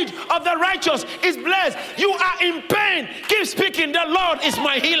 The seed of the righteous is blessed. You are in pain. Keep speaking. The Lord is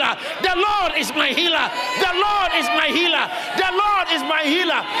my healer. The Lord is my healer. The Lord is my healer. The Lord is my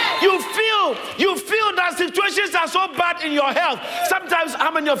healer. You feel that situations are so bad in your health. Sometimes, how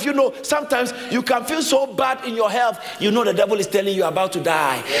many of you know, sometimes you can feel so bad in your health, you know the devil is telling you you're about to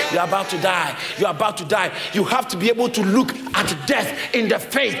die. You're about to die. You're about to die. You have to be able to look at death in the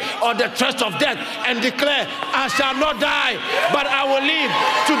face or the trust of death and declare, I shall not die, but I will live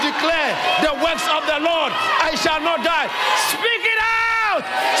to declare the works of the Lord. I shall not die. Speak it out.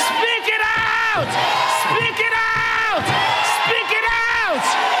 Speak it out. Speak it out. Speak it out.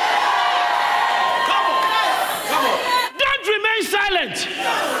 Come on. Don't remain silent.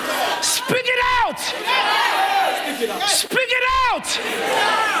 Speak it out. Speak it out.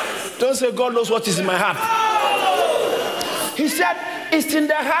 Don't say God knows what is in my heart. He said it's in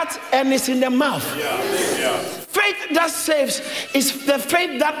the heart and it's in the mouth. Faith that saves is the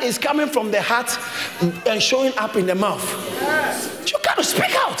faith that is coming from the heart and showing up in the mouth. You got to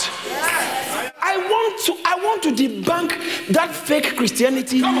speak out. I want to debunk that fake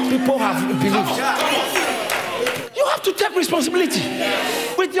Christianity people have believed. You have to take responsibility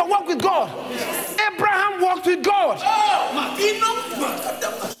with your walk with God. Abraham walked with God.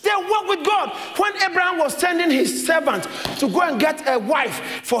 They walked with God. When Abraham was sending his servant to go and get a wife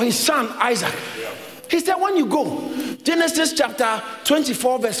for his son Isaac, he said, when you go, Genesis chapter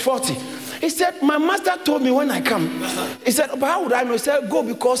 24, verse 40, he said, my master told me when I come. He said, but how would I know? He said, go,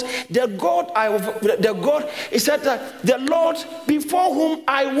 because the God, he said that the Lord before whom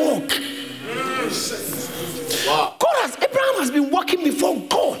I walk. Wow. Abraham has been walking before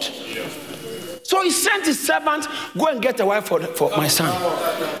God. So he sent his servant, go and get a wife for my son.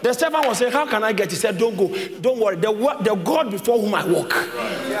 The servant was saying, how can I get? He said, don't go. Don't worry. The God before whom I walk.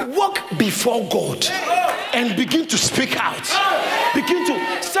 Walk before God and begin to speak out.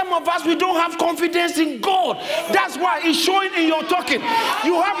 Some of us, we don't have confidence in God. That's why it's showing in your talking.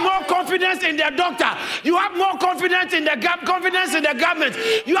 You have more confidence in the doctor. You have more confidence in the government.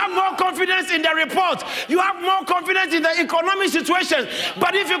 You have more confidence in the report. You have more confidence in the economic situation.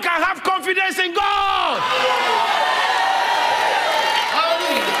 But if you can have confidence in God,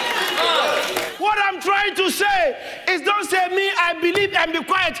 what I'm trying to say is, don't say me, I believe, and be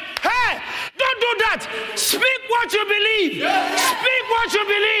quiet. Hey, don't do that. Speak what you believe. Speak what you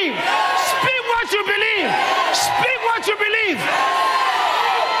believe. Speak what you believe. Speak what you believe.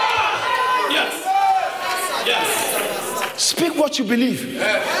 Yes. Speak what you believe.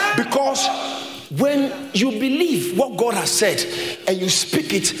 Because when you believe what God has said and you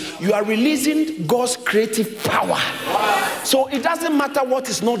speak it, you are releasing God's creative power. So it doesn't matter what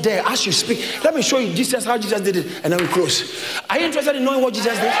is not there as you speak. Let me show you how Jesus did it, and then we close. Are you interested in knowing what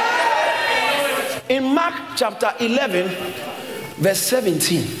Jesus did? In Mark chapter 11, verse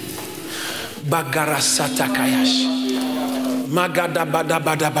 17. Bagarasatakayash.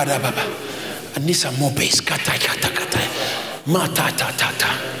 Magadabadabadabadababa. Anisa mobes katakata.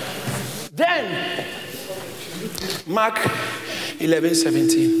 Matatata. Then, Mark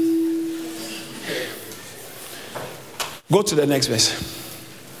 11:17. Go to the next verse.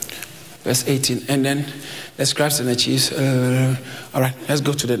 Verse 18. And then the scribes and the chiefs. All right, let's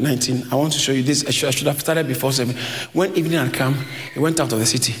go to the 19. I want to show you this. I should have started before 7. When evening had come, he went out of the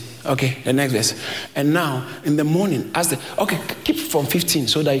city. Okay, the next verse. And now, in the morning, keep from 15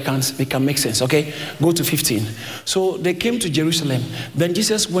 so that it can make sense. Okay, go to 15. So they came to Jerusalem. Then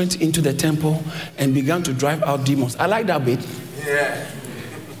Jesus went into the temple and began to drive out demons. I like that bit. Yeah.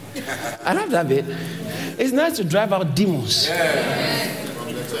 I love that bit. It's nice to drive out demons. Yeah.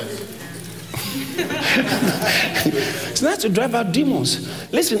 It's nice to drive out demons.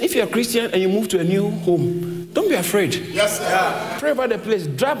 Listen, if you're a Christian and you move to a new home, don't be afraid. Yes, sir. Pray about the place.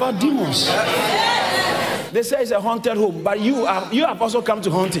 Drive out demons. They say it's a haunted home, but you have also come to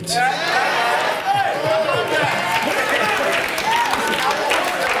haunt it.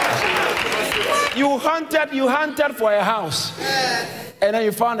 You hunted for a house. And then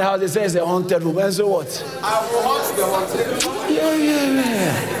you found a house, they say it's a haunted room. And so what? I will haunt the haunted.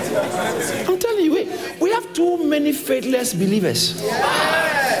 Yeah. I'm telling you, we have too many faithless believers.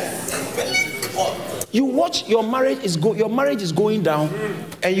 You watch your marriage is going down,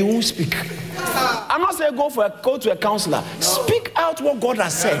 and you won't speak. I'm not saying go to a counselor. Speak out what God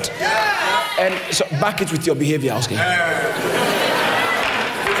has said, and so back it with your behavior. Okay?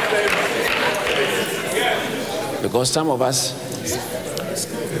 Because some of us.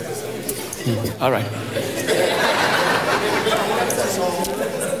 All right.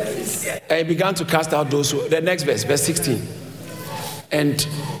 And he began to cast out those who. The next verse 16. And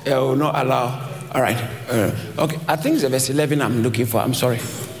will not allow. All right. Okay. I think it's verse 11 I'm looking for. I'm sorry.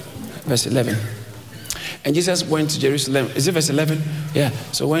 Verse 11. And Jesus went to Jerusalem. Is it verse 11? Yeah.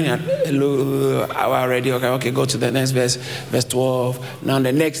 So when he had already, okay, go to the next verse, verse 12. Now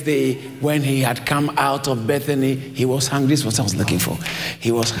the next day, when he had come out of Bethany, he was hungry. This is what I was looking for.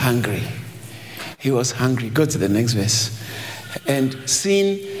 He was hungry. Go to the next verse. And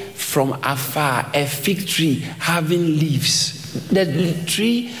seeing from afar a fig tree having leaves. The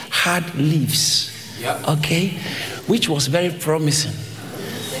tree had leaves. Okay, which was very promising.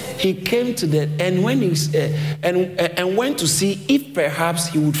 He came to the and when he and went to see if perhaps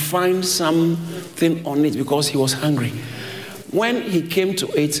he would find something on it because he was hungry. When he came to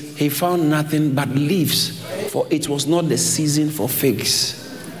it, he found nothing but leaves, for it was not the season for figs.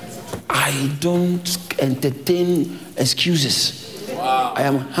 I don't entertain excuses. Wow. I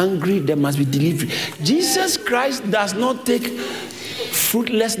am hungry, there must be delivery. Jesus Christ does not take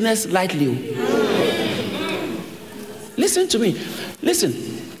fruitlessness lightly. Listen to me.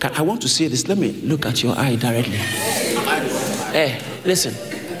 Listen. I want to say this. Let me look at your eye directly. Listen.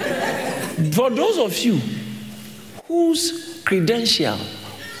 For those of you whose credential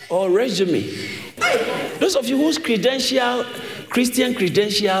or resume, those of you whose Christian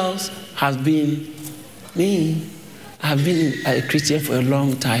credentials has been me, I've been a Christian for a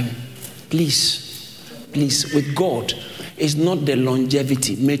long time. Please, with God, it's not the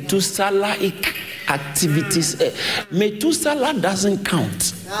longevity. Methuselaic activities. Methuselah doesn't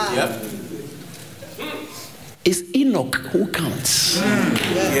count. Yep. It's Enoch who counts.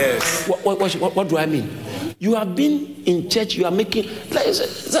 Yes. What do I mean? You have been in church, you are making, like,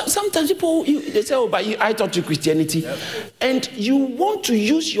 sometimes people, they say, oh, but I taught you Christianity. And you want to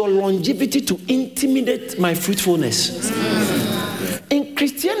use your longevity to intimidate my fruitfulness. In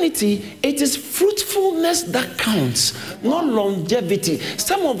Christianity, it is fruitfulness that counts, not longevity.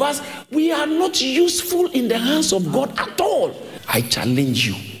 Some of us, we are not useful in the hands of God at all. I challenge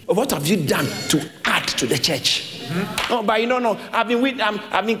you. What have you done to add to the church? No, but no. I've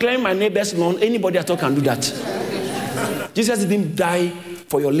been clearing my neighbor's lawn. Anybody at all can do that. Jesus didn't die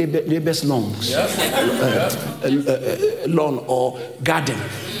for your neighbor's lawns, lawn or garden.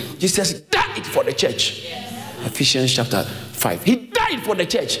 Jesus died for the church. Ephesians chapter 5. He died for the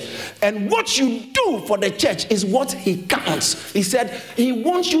church. And what you do for the church is what he counts. He said he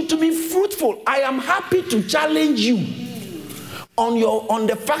wants you to be fruitful. I am happy to challenge you on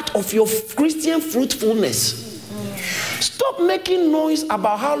the fact of your Christian fruitfulness. Stop making noise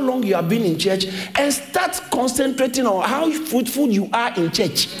about how long you have been in church and start concentrating on how fruitful you are in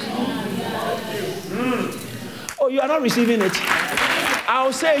church. Oh, you are not receiving it?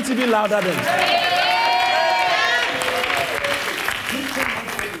 I'll say it even louder then.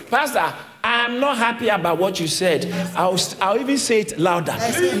 Pastor, I'm not happy about what you said. I'll even say it louder.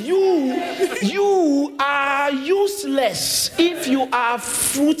 You are useless if you are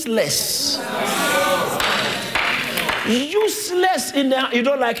fruitless. Useless in the, you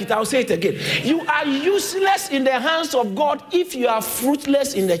don't like it, I'll say it again. You are useless in the hands of God if you are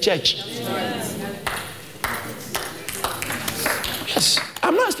fruitless in the church. Yes,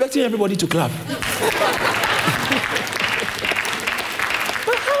 I'm not expecting everybody to clap.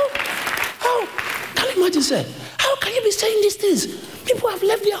 But how can you imagine, sir? How can you be saying these things? People have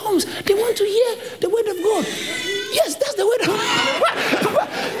left their homes. They want to hear the word of God. Yes, that's the word of God.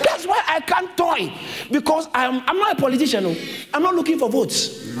 That's why I can't toy. Because I'm not a politician. No. I'm not looking for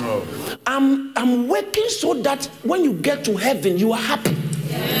votes. No. I'm working so that when you get to heaven, you are happy.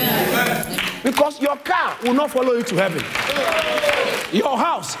 Yeah. Because your car will not follow you to heaven. Your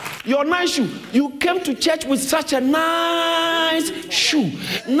house, your nice shoe. You came to church with such a nice shoe,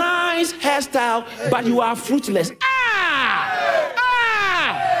 nice hairstyle, but you are fruitless.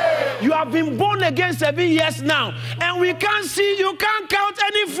 You have been born again 7 years now, and we can't see, you can't count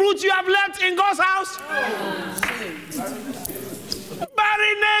any fruit you have left in God's house.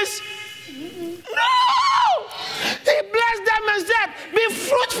 Barrenness. No! He blessed them and said, be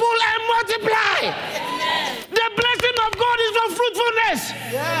fruitful and multiply. The blessing of God is for fruitfulness.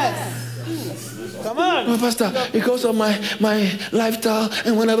 Yes. Come on. No, Pastor, because of my lifestyle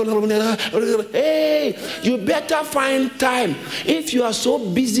and whenever. Hey, you better find time. If you are so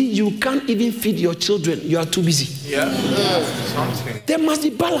busy, you can't even feed your children. You are too busy. Yeah. There must be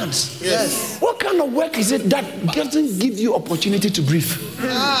balance. Yes. What kind of work is it that doesn't give you opportunity to breathe?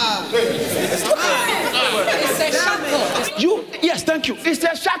 It's a shackle. Yes, thank you. It's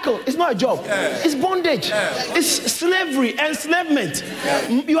a shackle. It's not a job. It's bondage. It's slavery, enslavement.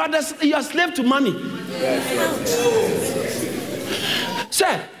 You are slave to money.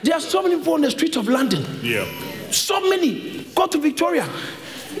 Sir, there are so many people on the streets of London. Yeah. So many. Go to Victoria.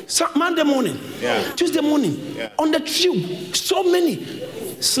 Monday morning, Tuesday morning, on the tube, so many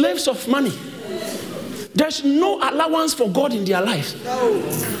slaves of money. There's no allowance for God in their lives. No.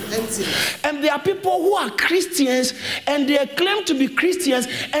 And there are people who are Christians and they claim to be Christians,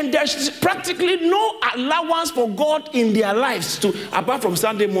 and there's practically no allowance for God in their lives apart from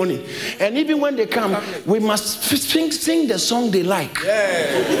Sunday morning. And even when they come, we must sing the song they like.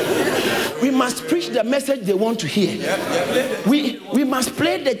 We must preach the message they want to hear. We must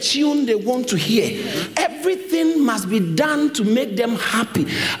play the tune they want to hear. Everything must be done to make them happy,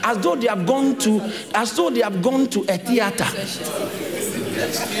 as though they have gone to a theater.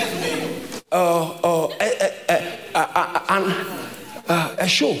 A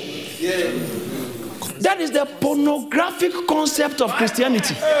show. That is the pornographic concept of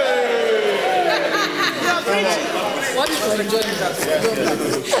Christianity. What is for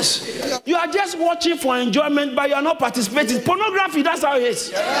enjoyment? Yes. You are just watching for enjoyment, but you are not participating. Pornography, that's how it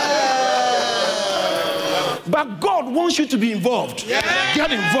is. But God wants you to be involved.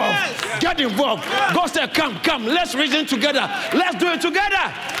 Get involved. Get involved. God said, come, let's reason together. Let's do it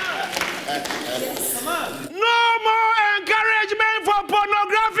together. No more encouragement for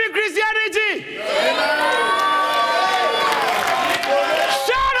pornographic Christianity.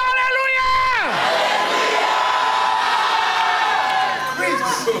 Shout hallelujah!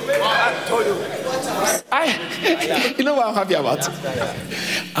 You know what I'm happy about?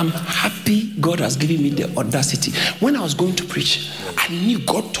 I'm happy God has given me the audacity. When I was going to preach, I knew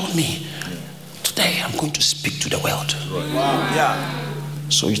God told me, today I'm going to speak to the world.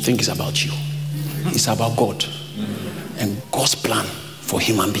 So you think it's about you. It's about God and God's plan for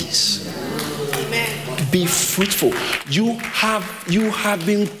human beings. Be fruitful. You have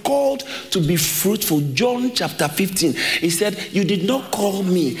been called to be fruitful. John chapter 15. He said, you did not call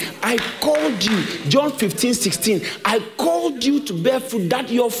me. I called you. John 15:16. I called you to bear fruit, that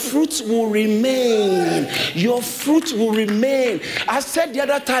your fruits will remain. Your fruit will remain. I said the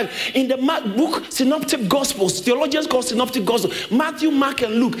other time in the book Synoptic Gospels, theologians call Synoptic Gospels, Matthew, Mark,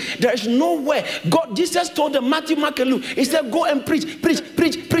 and Luke. There is nowhere Jesus told them, Matthew, Mark, and Luke. He said, go and preach.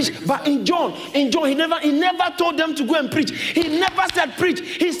 But in John, he never told them to go and preach. He never said preach.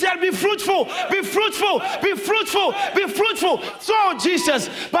 He said be fruitful. So Jesus,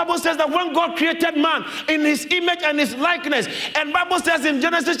 Bible says that when God created man in his image and his likeness, and Bible says in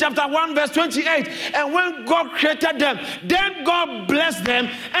Genesis chapter 1 verse 28, and when God created them, then God blessed them,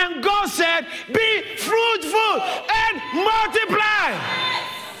 and God said, be fruitful and multiply.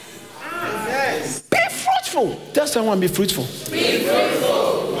 Yes. Be fruitful. Tell someone, be fruitful. Be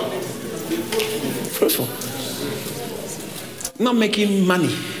fruitful. Fruitful. Not making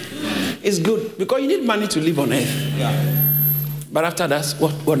money. It's good because you need money to live on earth. Yeah. But after that,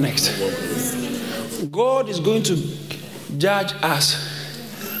 what next? God is going to judge us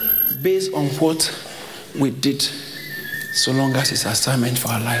based on what we did, so long as his assignment for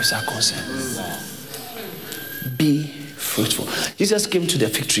our lives are concerned. Be fruitful. Jesus came to the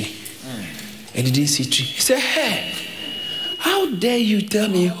fig tree and he didn't see tree. He said, hey, how dare you tell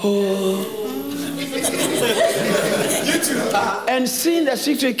me, oh. And seeing the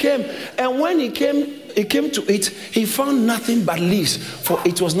fig tree came, and when he came to it, he found nothing but leaves, for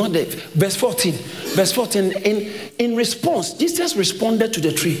it was not there. Verse 14, in response, Jesus responded to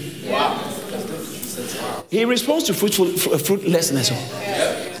the tree. Wow. He responds to fruitlessness.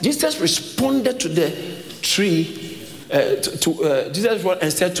 Jesus responded to the tree. Jesus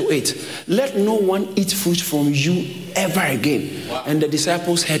and said to it, let no one eat fruit from you ever again. Wow. And the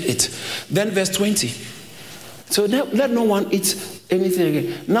disciples heard it. Then verse 20. So let no one eat anything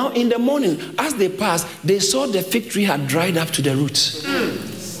again. Now in the morning, as they passed, they saw the fig tree had dried up to the roots.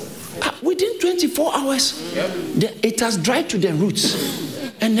 Within 24 hours, it has dried to the roots.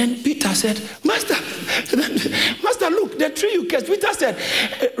 And then Peter said, Master, look, the tree you cursed. Peter said,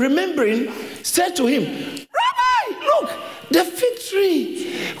 remembering, said to him, Rabbi, look, the fig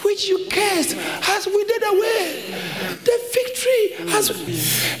tree which you cursed has withered away. The fig tree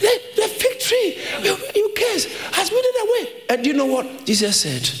you cursed has withered away. And you know what Jesus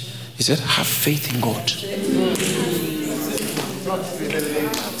said? He said, have faith in God.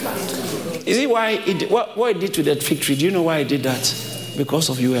 You see why what he did to that fig tree? Do you know why he did that? Because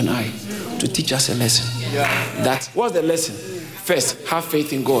of you and I, to teach us a lesson. That what's the lesson? First, have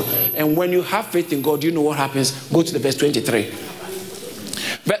faith in God. And when you have faith in God, you know what happens? Go to the verse 23.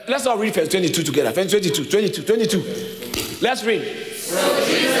 But let's all read verse 22 together. Verse 22. Let's read. So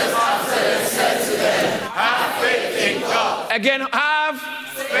Jesus answered and said to them, have faith in God. Again, have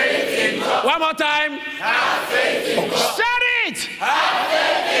faith in God. One more time. Have faith in God. Said it. Have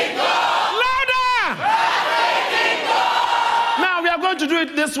faith in God. Louder. Have faith in God. Now we are going to do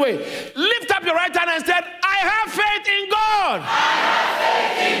it this way. Lift up your right hand and say, I have faith in God. I have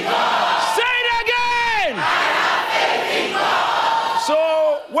faith in God. Say it again. I have faith in God. So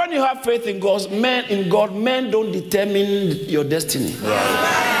when you have faith in God, men don't determine your destiny.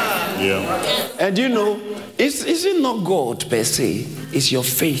 Right. Yeah. And you know, it's not God per se, it's your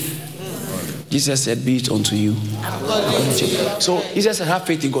faith. Jesus said, be it unto you. So Jesus said, have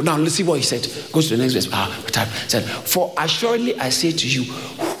faith in God. Now let's see what he said. Go to the next verse. Time. Said, for assuredly I say to you,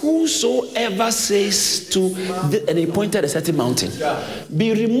 whosoever says to, and he pointed a certain mountain,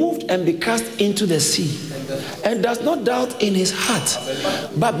 be removed and be cast into the sea, and does not doubt in his heart,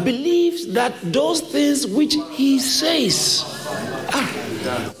 but believes that those things which he says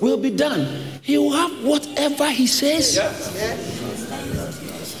will be done. He will have whatever he says.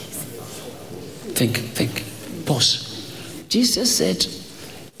 Think. Pause. Jesus said,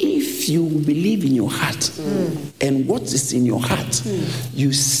 if you believe in your heart and what is in your heart,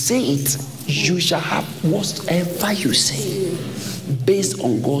 you say it, you shall have whatever you say based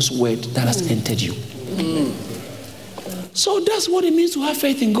on God's word that has entered you. So that's what it means to have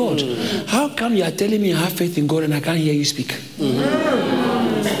faith in God. How come you are telling me I have faith in God and I can't hear you speak?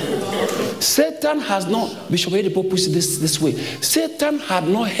 Satan has not, Bishop Oyedepo puts it this way. Satan had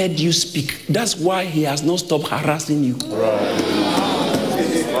not heard you speak. That's why he has not stopped harassing you. Right.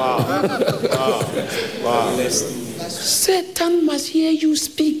 Wow. Satan must hear you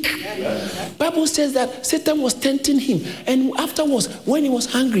speak. Bible says that Satan was tempting him, and afterwards, when he was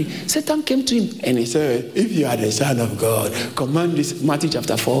hungry, Satan came to him and he said, if you are the Son of God, command this, Matthew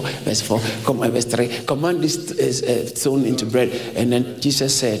chapter 4, verse 4, verse 3, command this stone into bread. And then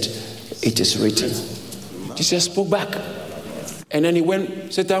Jesus said, it is written. Jesus spoke back. And then he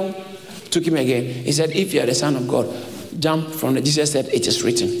went, Satan took him again. He said, if you are the Son of God, jump from the, Jesus said, it is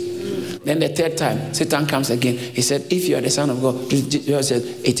written. Then the third time, Satan comes again. He said, if you are the Son of God, Jesus said,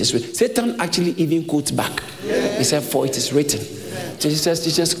 it is written. Satan actually even quotes back. He said, for it is written.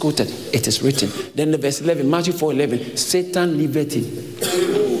 Jesus quoted, it is written. Then the verse 11, Matthew 4:11, Satan liveth him.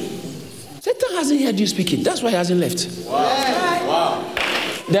 Satan hasn't heard you speaking. That's why he hasn't left. Wow.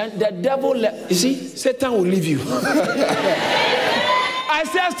 Then the devil left. You see, Satan will leave you. I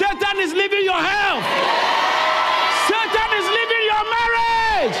said, Satan is leaving your health. Satan is leaving your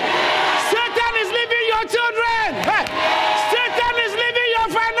marriage. Satan is leaving your children. Hey. Satan is leaving your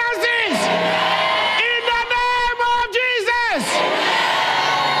finances. In the name of Jesus.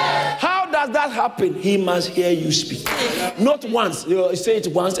 How does that happen? He must hear you speak. Not once. You say it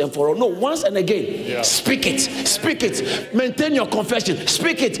once and for all. No, once and again. Yeah. Speak it. Speak it. Maintain your confession.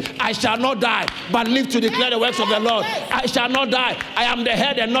 Speak it. I shall not die, but live to declare the works of the Lord. I shall not die. I am the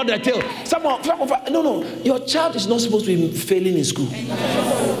head and not the tail. No. Your child is not supposed to be failing in school.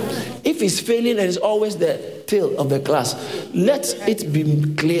 If he's failing and is always the tail of the class, let it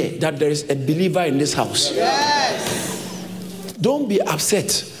be clear that there is a believer in this house. Yes. Don't be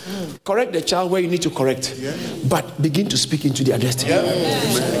upset. Correct the child where you need to correct, but begin to speak into their destiny.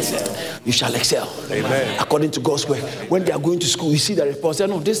 You shall excel. Amen. According to God's word. When they are going to school, you see the report. Say,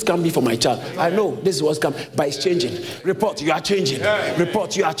 no, this can't be for my child. I know this is what's coming, but it's changing. Report, you are changing.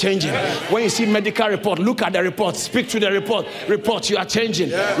 Report, you are changing. When you see medical report, look at the report. Speak to the report. Report, you are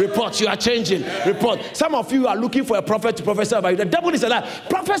changing. Report, you are changing. Report. Some of you are looking for a prophet to prophesy about you. The devil is alive.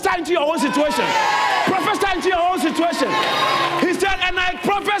 Prophesy into your own situation. Prophesy into your own situation. He said, and I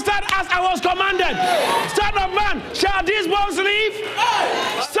prophesied as I was commanded. Son of man, shall these bones live?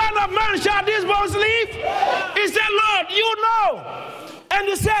 Son of man, shall these bones live? He said, Lord, you know. And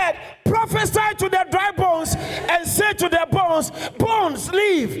he said, prophesy to the dry bones and say to the bones, bones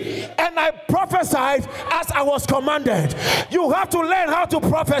live. And I prophesied as I was commanded. You have to learn how to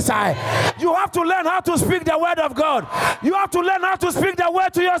prophesy. You have to learn how to speak the word of God. You have to learn how to speak the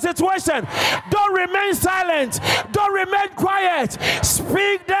word to your situation. Don't remain silent. Don't remain quiet.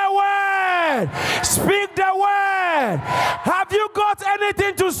 Speak the word. Speak the word. Have you got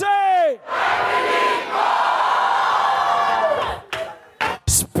anything to say?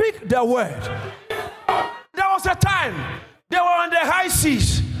 Speak the word. There was a time they were on the high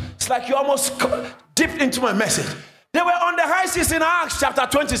seas. It's like you almost dipped into my message. They were on the high seas in Acts chapter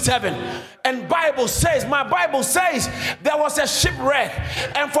 27. And my Bible says there was a shipwreck.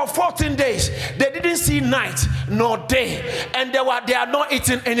 And for 14 days, they didn't see night nor day. And they are not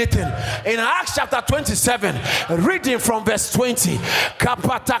eating anything. In Acts chapter 27, reading from verse 20.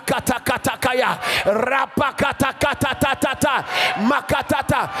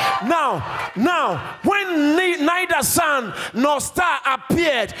 Now, when neither sun nor star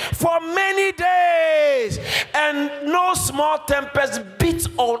appeared for many days, and no small tempest beat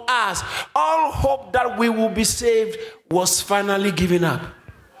on us, all hope that we will be saved was finally given up.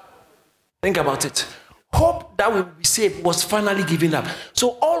 Think about it. Hope that we will be saved was finally given up.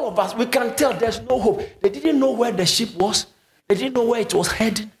 So all of us, we can tell there's no hope. They didn't know where the ship was. They didn't know where it was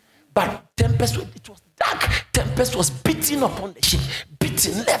heading. But tempest, it was dark. Tempest was beating upon the ship,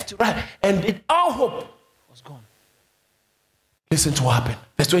 beating left to right. And all hope was gone. Listen to what happened.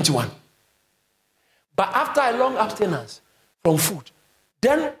 Verse 21. But after a long abstinence from food,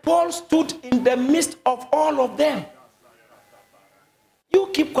 then Paul stood in the midst of all of them. You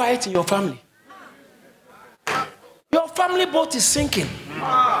keep quiet in your family. Your family boat is sinking.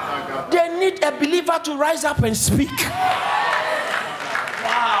 They need a believer to rise up and speak.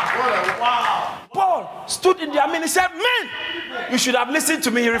 Wow. Paul stood in their midst. He said, men, you should have listened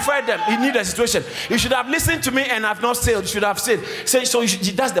to me. He referred them. He knew the situation. You should have listened to me and have not sailed. You should have said. So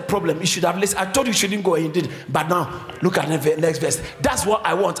that's the problem. You should have listened. I told you shouldn't go and you did. But now, look at the next verse. That's what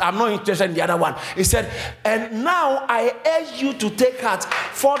I want. I'm not interested in the other one. He said, and now I urge you to take heart,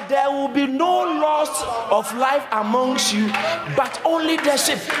 for there will be no loss of life amongst you, but only the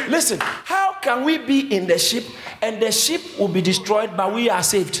ship. Listen, how can we be in the ship and the ship will be destroyed, but we are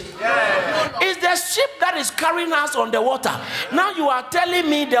saved? It's the ship that is carrying us on the water. Now you are telling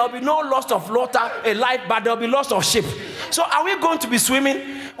me there will be no loss of water, a life, but there will be loss of ship. So are we going to be swimming?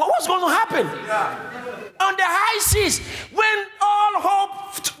 Well, what's going to happen? On the high seas, when all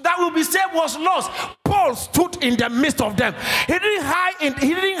hope that will be saved was lost. Paul stood in the midst of them. He didn't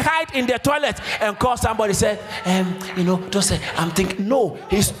hide in the toilet and call somebody, said, don't say, I'm thinking. No,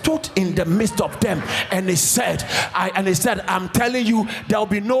 he stood in the midst of them and he said, I'm telling you, there will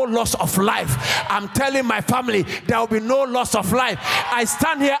be no loss of life. I'm telling my family, there will be no loss of life. I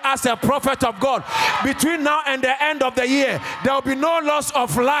stand here as a prophet of God. Between now and the end of the year, there will be no loss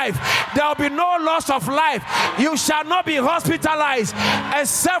of life. There will be no loss of life. You shall not be hospitalized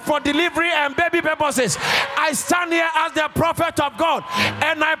except for delivery and baby purposes. I stand here as the prophet of God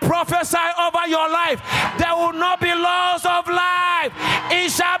and I prophesy over your life. There will not be loss of life. It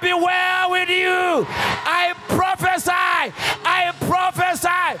shall be well with you. I prophesy.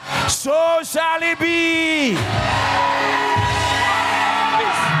 So shall it be.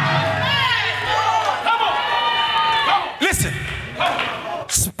 Listen.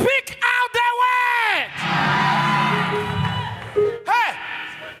 Speak out the word. Hey,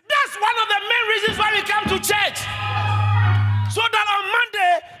 that's one of the main reasons why we come to church. So that on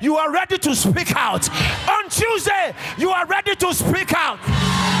Monday, you are ready to speak out. On Tuesday, you are ready to speak out.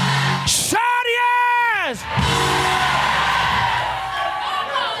 Shout yes.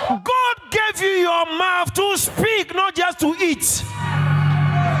 God gave you your mouth to speak, not just to eat.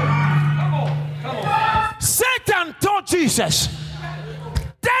 Satan told Jesus,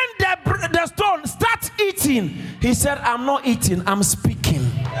 then the stone starts eating. He said, I'm not eating, I'm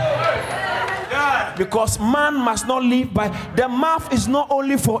speaking. Because man must not live by the mouth. Is not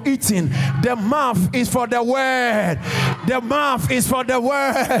only for eating, the mouth is for the word. The mouth is for the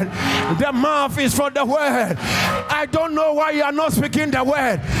word. The mouth is for the word. I don't know why you are not speaking the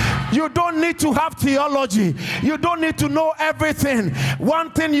word. You don't need to have theology. You don't need to know everything.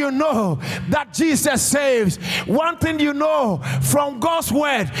 One thing you know, that Jesus saves. One thing you know from God's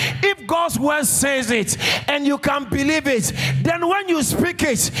word. If God's word says it and you can believe it, then when you speak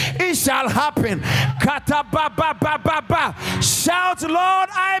it, it shall happen. Shout, Lord,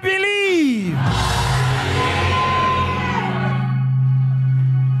 I believe.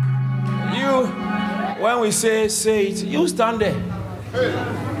 You, when we say it, you stand there.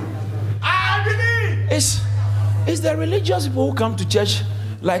 I believe. It's the religious people who come to church,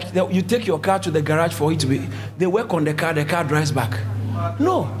 like you take your car to the garage for it to be. They work on the car drives back.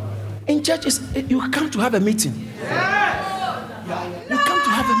 No, in church you come to have a meeting. You come to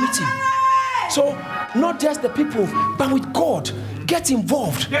have a meeting. So not just the people, but with God. Get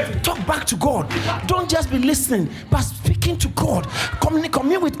involved. Talk back to God. Don't just be listening, but speaking to God.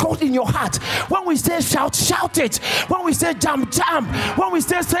 Commune with God in your heart. When we say shout, shout it. When we say jump, jump. When we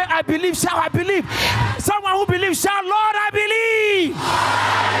say I believe, shout, I believe. Someone who believes, shout, Lord, I believe.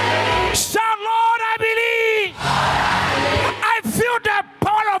 Shout, Lord, I believe. I feel the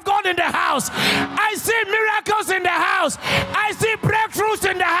power of God in the house. I see miracles in the house. I see breakthroughs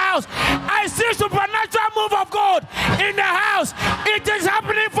in the house. I see supernatural move of God in the house. It is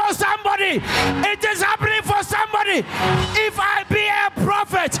happening for somebody. It is happening for somebody. If I be a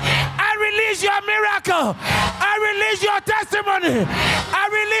prophet, I release your miracle. I release your testimony. I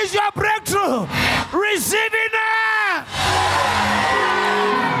release your breakthrough. Receive it now.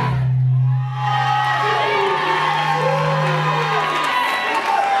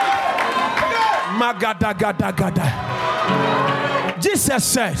 Magadagadagada. Jesus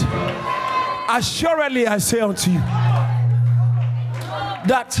said, assuredly I say unto you,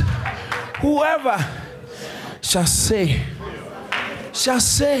 that whoever shall say,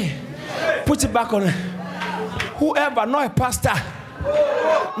 put it back on it. Whoever, not a pastor,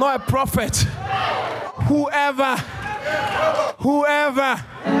 not a prophet, whoever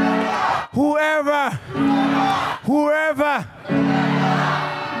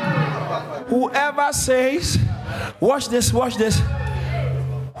says, watch this.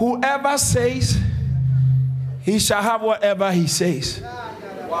 Whoever says, he shall have whatever he says.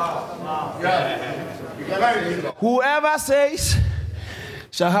 Whoever says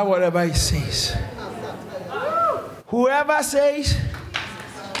shall have whatever he says. Whoever says,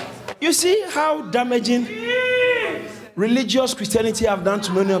 you see how damaging religious Christianity have done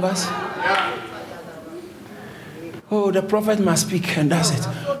to many of us? Oh, the prophet must speak and that's it.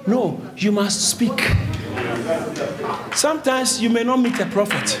 No, you must speak. Sometimes you may not meet a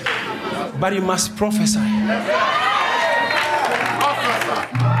prophet, but you must prophesy.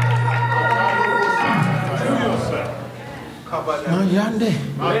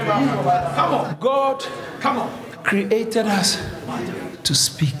 God created us to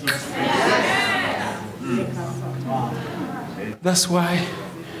speak. That's why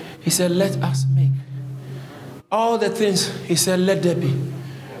he said, let us make. All the things, he said, let there be.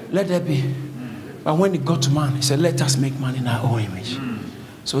 Let there be. But when it got to man, he said, let us make man in our own image.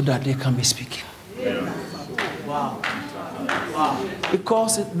 so that they can be speaking. Wow.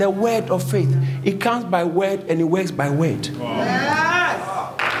 Because the word of faith, it comes by word and it works by word.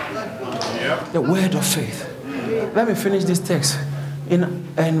 The word of faith. Let me finish this text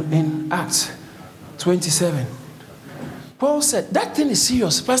in Acts 27. Paul said, that thing is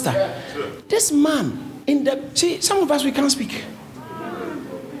serious, Pastor. This man, some of us, we can't speak.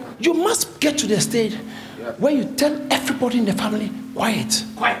 You must get to the stage where you tell everybody in the family, quiet.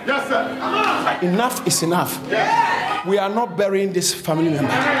 Quiet. Yes, sir. Enough is enough. Yes. We are not burying this family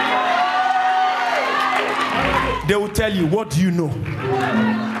member. They will tell you, what do you know?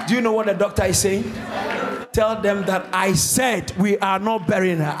 Do you know what the doctor is saying? Tell them that I said we are not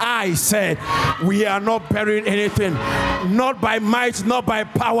burying her. I said we are not burying anything. Not by might, not by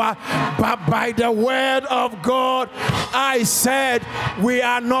power, but by the word of God. I said we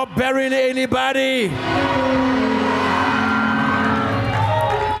are not burying anybody.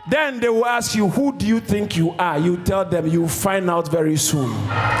 Then they will ask you, who do you think you are? You tell them, you'll find out very soon.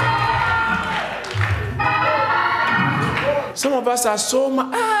 Some of us are so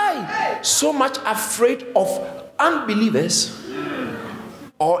much afraid of unbelievers,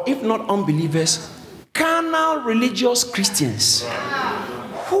 or if not unbelievers, carnal religious Christians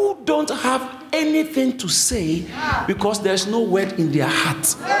who don't have anything to say because there's no word in their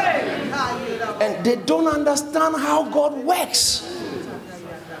heart. And they don't understand how God works.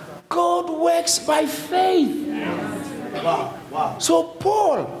 God works by faith. Wow. So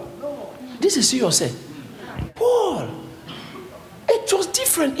Paul, this is serious. Paul, it was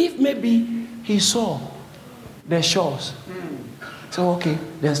different if maybe he saw the shores. So okay,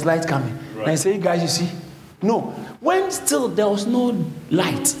 there's light coming. Right. And I say, guys, you see? No. When still there was no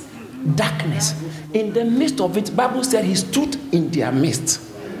light, darkness, in the midst of it, Bible said he stood in their midst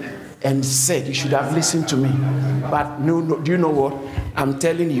and said, you should have listened to me. But no, do you know what? I'm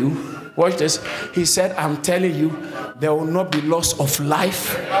telling you, watch this. He said, I'm telling you, there will not be loss of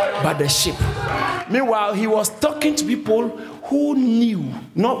life but the ship. Meanwhile, he was talking to people who knew,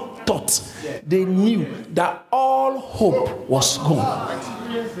 not thought, they knew that all hope was gone.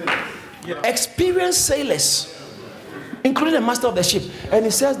 Experienced sailors, including the master of the ship. And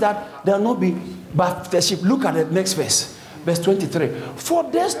he says that there will not be but the ship. Look at the next verse. Verse 23. For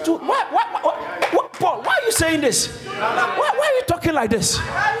there's two. Paul, why are you saying this? Why are you talking like this?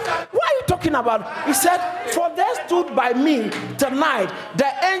 Why are you talking about? He said, for there stood by me tonight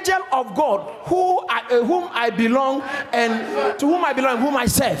the angel of God whom I belong and to whom I belong and whom I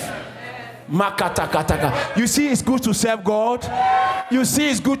serve. You see, it's good to serve God. You see,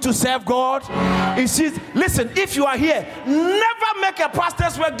 it's good to serve God. You see, listen, if you are here, never make a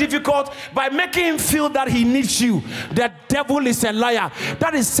pastor's work difficult by making him feel that he needs you. The devil is a liar.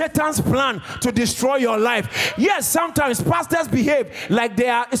 That is Satan's plan to destroy your life. Yes, sometimes pastors behave like they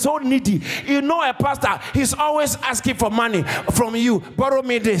are so needy. You know, a pastor, he's always asking for money from you. Borrow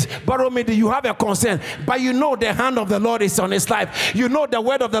me this, borrow me this. You have a concern, but you know the hand of the Lord is on his life. You know the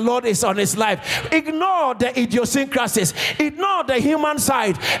word of the Lord is on his life. Ignore the idiosyncrasies, ignore the human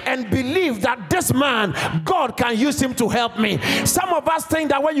side, and believe that this man, God can use him to help me. Some of us think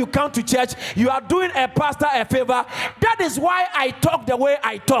that when you come to church, you are doing a pastor a favor. That is why I talk the way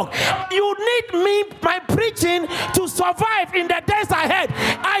I talk. You need me, my preaching, to survive in the days ahead.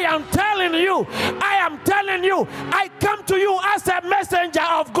 I am telling you, I come to you as a messenger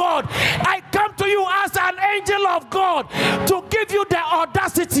of God. I come to you as an angel of God to give you the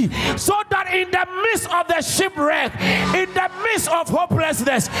audacity so that in the midst of the shipwreck, in the midst of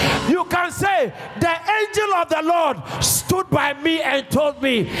hopelessness, you can say, the angel of the Lord stood by me and told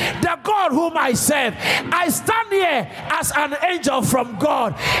me, the God whom I serve, I stand here as an angel from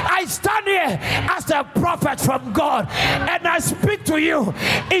God. I stand here as a prophet from God, and I speak to you.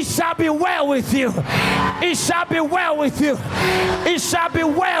 It shall be well with you. It shall be well with you. It shall be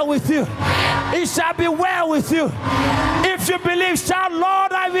well with you. It shall be well with you. If you believe, shout,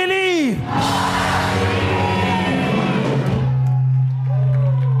 Lord, I believe.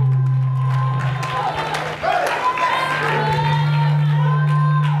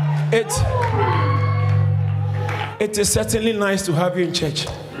 It is certainly nice to have you in church,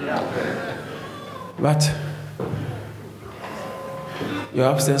 but your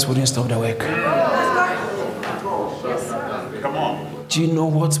absence wouldn't stop the work. Come on. Do you know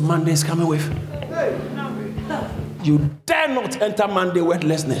what Monday is coming with? You dare not enter Monday with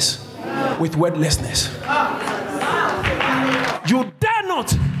wordlessness. You dare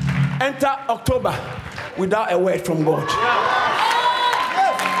not enter October without a word from God.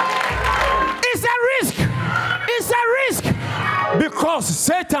 It's a risk. It's a risk. Because Because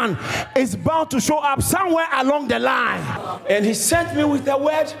Satan is bound to show up somewhere along the line. And he sent me with a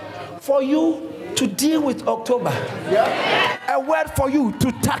word for you to deal with October. A word for you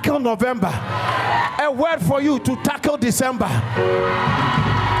to tackle November. A word for you to tackle December.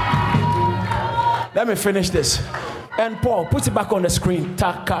 Let me finish this. And Paul, put it back on the screen.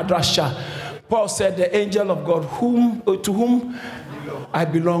 Paul said, the angel of God, to whom I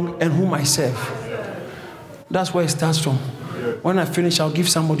belong and whom I serve. That's where it starts from. When I finish, I'll give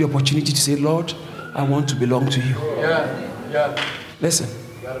somebody opportunity to say, Lord, I want to belong to you. Listen.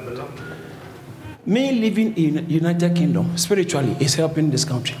 Me living in United Kingdom spiritually is helping this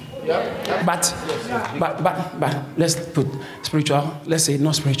country. But let's put spiritual, let's say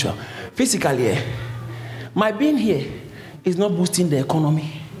not spiritual. Physically, my being here is not boosting the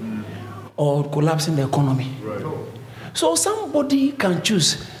economy or collapsing the economy. So somebody can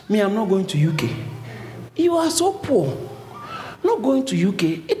choose, me, I'm not going to UK. You are so poor. Not going to UK,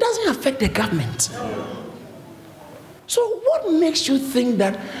 it doesn't affect the government. So what makes you think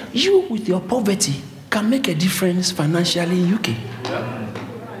that you with your poverty can make a difference financially in UK?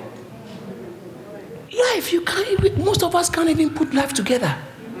 Life, you can't even, most of us can't even put life together.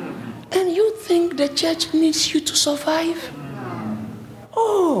 And you think the church needs you to survive?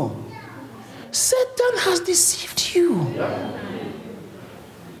 Oh, Satan has deceived you.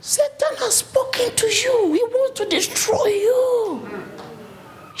 Satan has spoken to you. He wants to destroy you.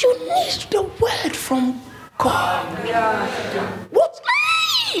 You need the word from God.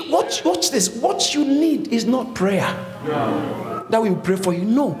 Watch this. What you need is not prayer. That we will pray for you.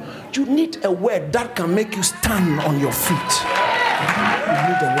 No. You need a word that can make you stand on your feet. You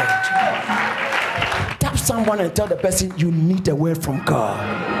need a word. Tap someone and tell the person you need a word from God.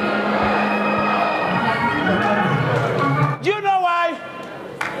 Do you know why?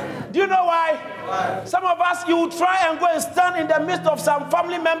 Do you know why? Some of us, you try and go and stand in the midst of some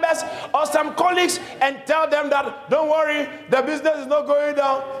family members or some colleagues and tell them that, don't worry, the business is not going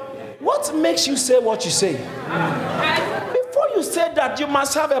down. What makes you say what you say? Before you say that, you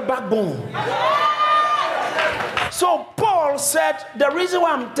must have a backbone. So Paul said, the reason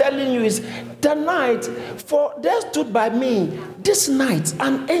why I'm telling you is tonight, for there stood by me this night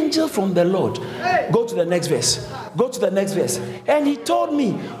an angel from the Lord. Go to the next verse. Go to the next verse. And he told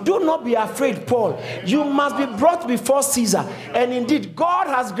me, do not be afraid, Paul. You must be brought before Caesar. And indeed, God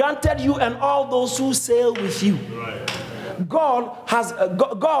has granted you and all those who sail with you. God has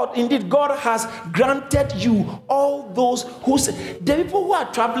granted you all those who the people who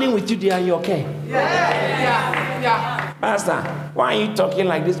are traveling with you, they are in your care. Pastor, why are you talking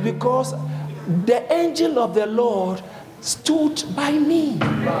like this? Because the angel of the Lord stood by me.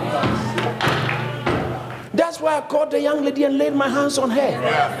 That's why I called the young lady and laid my hands on her.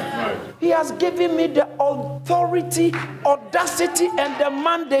 He has given me the authority, audacity, and the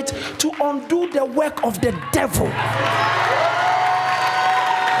mandate to undo the work of the devil.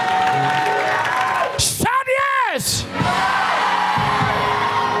 Shout yes!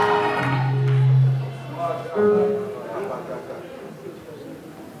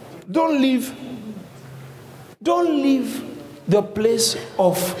 Don't leave the place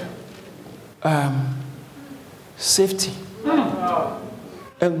of safety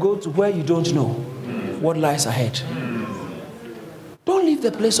and go to where you don't know what lies ahead. Don't leave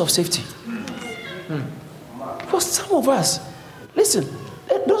the place of safety. For some of us, listen,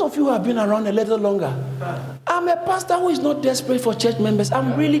 those of you who have been around a little longer, I'm a pastor who is not desperate for church members.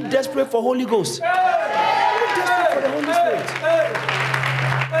 I'm really desperate for Holy Ghost. I'm really desperate for the Holy Spirit.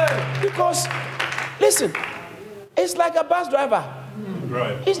 Because, listen, it's like a bus driver.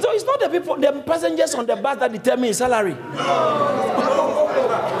 Right. It's not the people, the passengers on the bus that determine his salary.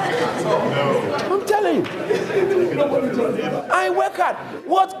 I'm telling you. I work hard.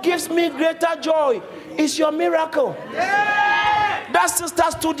 What gives me greater joy is your miracle. That sister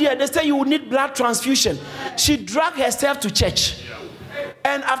stood here. They say you will need blood transfusion. She dragged herself to church.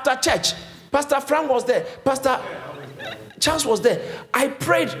 And after church, Pastor Frank was there. Pastor Charles was there. I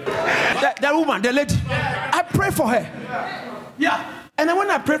prayed. The woman, the lady. I prayed for her. Yeah. And then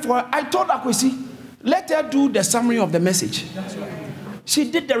when I prayed for her, I told Akwesi, let her do the summary of the message. She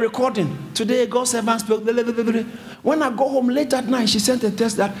did the recording. Today, God's servant spoke. When I go home late at night, she sent a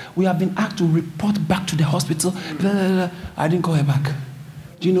text that we have been asked to report back to the hospital. I didn't call her back.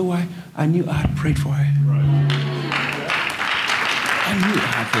 Do you know why? I knew I had prayed for her. I knew I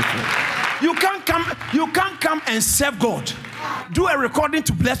had prayed for her. You can't come and serve God. Do a recording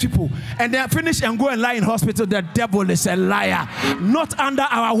to bless people and then finish and go and lie in hospital. The devil is a liar. Not under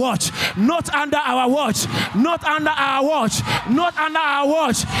our watch. Not under our watch. Not under our watch. Not under our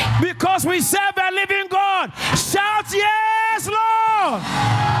watch. Because we serve a living God. Shout yeah! Yes, Lord.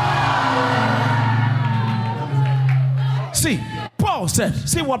 See, Paul said,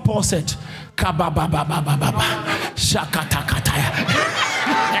 see what Paul said. Have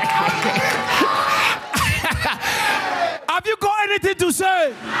you got anything to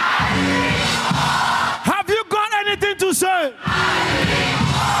say? Have you got anything to say?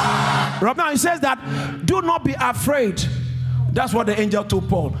 Right now, he says that do not be afraid. That's what the angel told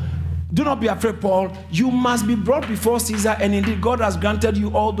Paul. Do not be afraid, Paul. You must be brought before Caesar, and indeed God has granted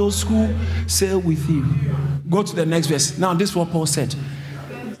you all those who sail with you. Go to the next verse. Now, this is what Paul said.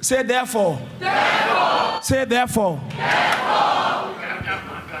 Say therefore. Therefore. Say therefore. Therefore.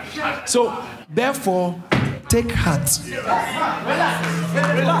 So, therefore, take heart.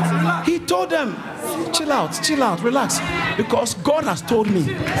 Relax. He told them, chill out, relax. Because God has told me.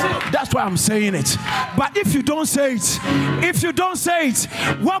 That's why I'm saying it. But if you don't say it,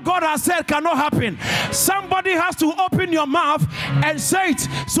 what God has said cannot happen. Somebody has to open your mouth and say it.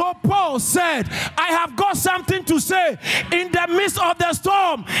 So Paul said, I have got something to say. In the midst of the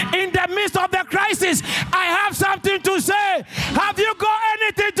storm, in the midst of the crisis, I have something to say. Have you got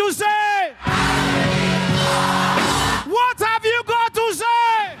anything to say? What have you got to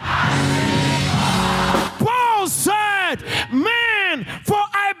say? Paul said, man, for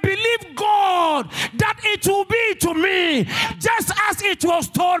I believe God that it will be to me just as it was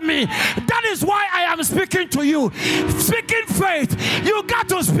told me. That is why I am speaking to you. Speaking faith, you got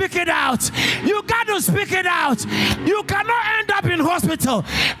to speak it out. You got to speak it out. You cannot end up in hospital.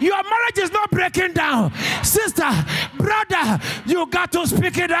 Your marriage is not breaking down. Sister, brother, you got to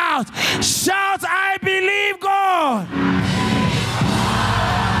speak it out. Shout, I believe God.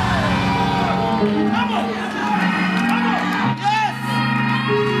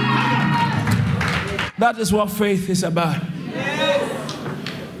 That is what faith is about.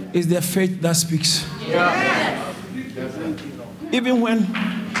 It's the faith that speaks. Even when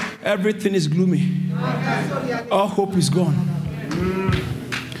everything is gloomy, all hope is gone.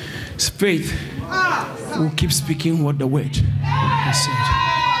 Faith will keep speaking what the word has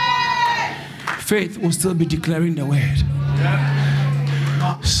said. Faith will still be declaring the word.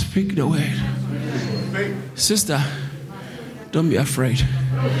 Speak the word. Sister, don't be afraid.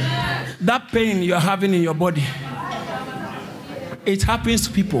 That pain you're having in your body, it happens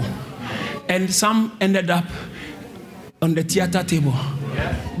to people. And some ended up on the theater table.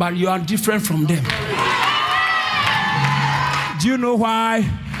 But you are different from them. Do you know why?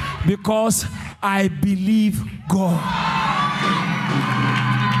 Because I believe God.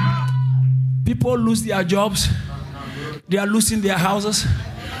 People lose their jobs. They are losing their houses.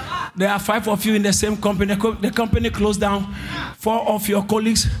 There are 5 of you in the same company. The company closed down. 4 of your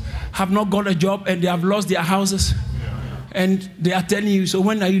colleagues have not got a job and they have lost their houses. And they are telling you, so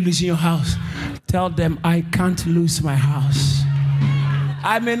when are you losing your house? Tell them, I can't lose my house.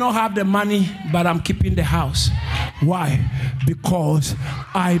 I may not have the money, but I'm keeping the house. Why? Because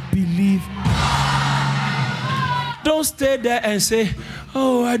I believe. Don't stay there and say,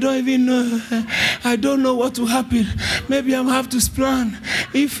 oh, I don't even know. I don't know what will happen. Maybe I have to plan.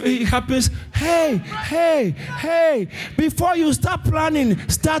 If it happens, hey. Before you start planning,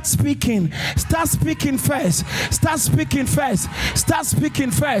 start speaking. Start speaking first. Start speaking first. Start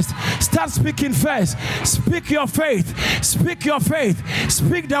speaking first. Start speaking first. Speak your faith. Speak your faith.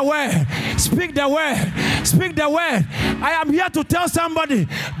 Speak the word. Speak the word. Speak the word. I am here to tell somebody,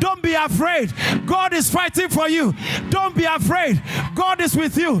 don't be afraid. God is fighting for you. Don't be afraid. God is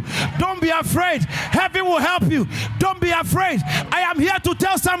with you. Don't be afraid. Heaven will help you. Don't be afraid. I am here to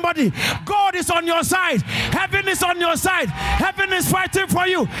tell somebody, God is on your side. Heaven is on your side. Heaven is fighting for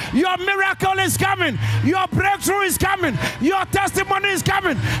you. Your miracle is coming. Your breakthrough is coming. Your testimony is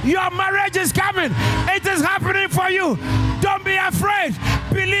coming. Your marriage is coming. It is happening for you. Don't be afraid.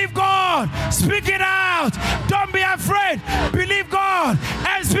 Believe God. Speak it out. Don't be afraid. Believe God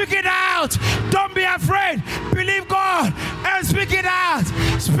and speak it out. Don't be afraid. Believe God and speak it out.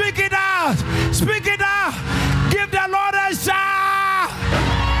 Speak it out. Speak it out. Give the Lord a shout.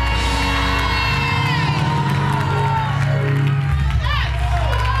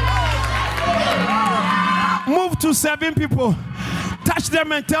 Move to 7 people. Touch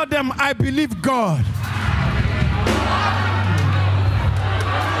them and tell them, I believe God.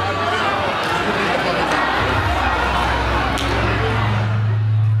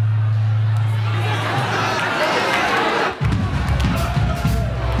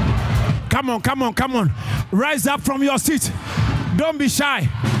 Come on. Rise up from your seat. Don't be shy.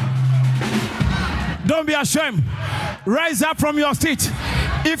 Don't be ashamed. Rise up from your seat.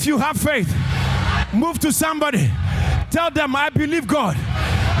 If you have faith, move to somebody. Tell them, I believe God.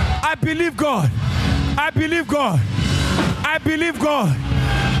 I believe God. I believe God. I believe God.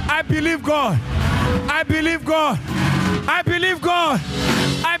 I believe God. I believe God. I believe God.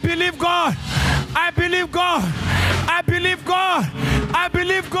 I believe God. I believe God. I believe God. I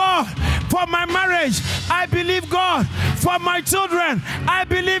believe God for my marriage. I believe God for my children. I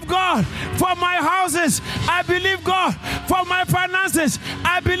believe God for my houses. I believe God for my finances.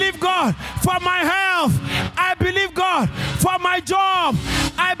 I believe God for my health. I believe God for my job.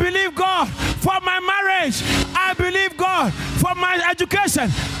 I believe God for my marriage. I believe God for my education.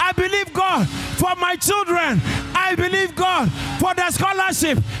 I believe God for my children. I believe God for the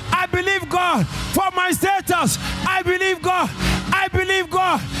scholarship. I believe God for my status. I believe God. I believe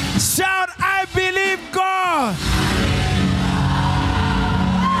God. Shout, I believe God.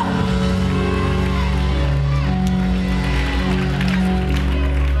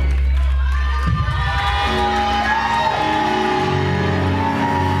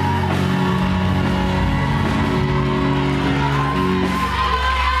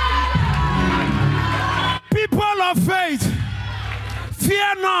 People of faith,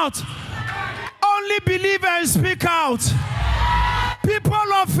 fear not, only believe and speak out. People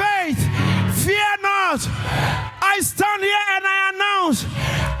of faith, fear not. I stand here and I announce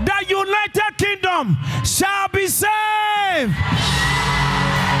that United Kingdom shall be saved.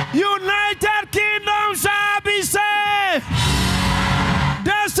 United Kingdom shall be saved.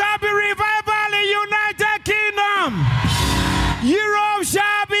 There shall be revival in United Kingdom. Europe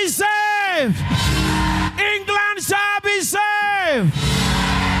shall be saved. England shall be saved.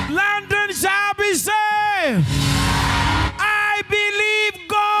 London shall be saved. I believe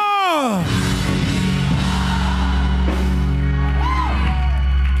God.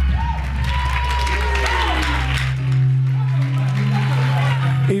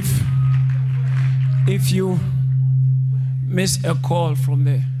 If you miss a call from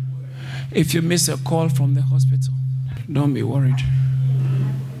the hospital, don't be worried.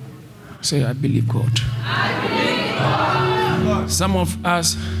 Say, I believe God. I believe God. Some of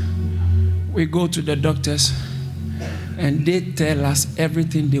us, we go to the doctors and they tell us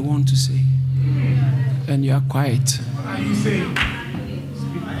everything they want to say. And you are quiet.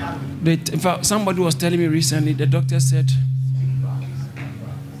 In fact, somebody was telling me recently, the doctor said,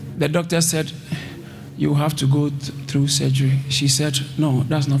 you have to go through surgery. She said, no,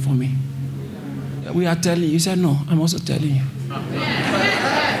 that's not for me. We are telling you. He said, no, I'm also telling you.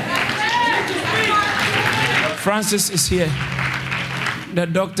 Francis is here. The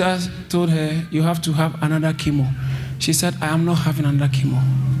doctor told her, you have to have another chemo. She said, I am not having another chemo.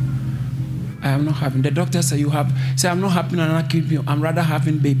 I am not having. The doctor said, I'm not having another chemo. I'm rather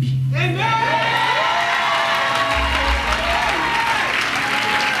having baby.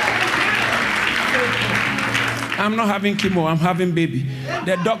 I'm not having chemo, I'm having baby.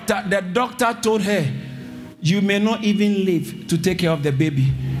 The doctor told her, you may not even live to take care of the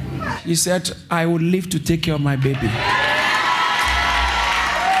baby. He said, I will live to take care of my baby.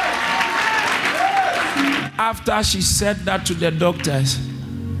 After she said that to the doctors,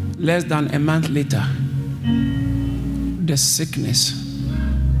 less than a month later, the sickness,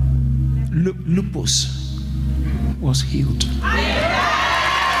 lupus, was healed.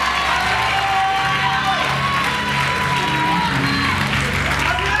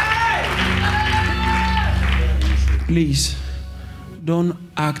 Please, don't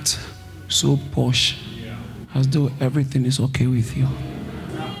act so posh as though everything is okay with you.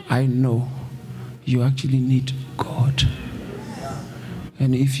 I know you actually need God.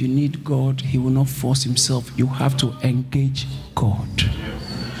 And if you need God, He will not force Himself. You have to engage God.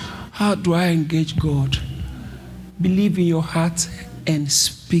 How do I engage God? Believe in your heart and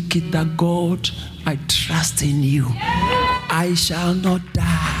speak it that God, I trust in you. I shall not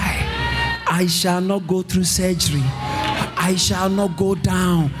die. I shall not go through surgery. I shall not go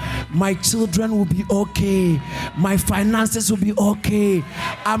down. My children will be okay. My finances will be okay.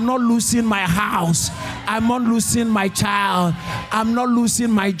 I'm not losing my house. I'm not losing my child. I'm not losing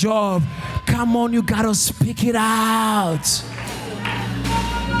my job. Come on, you gotta speak it out.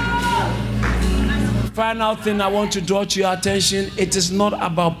 Final thing I want to draw to your attention, it is not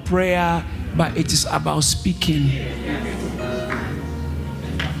about prayer, but it is about speaking.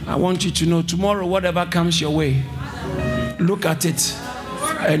 I want you to know tomorrow, whatever comes your way, look at it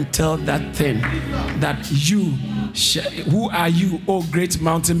and tell that thing that who are you, O great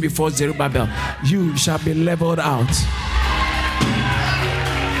mountain before Zerubbabel? You shall be leveled out.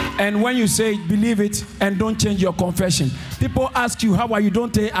 And when you say it, believe it and don't change your confession. People ask you, how are you?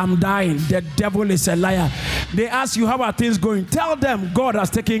 Don't say, I'm dying. The devil is a liar. They ask you, how are things going? Tell them God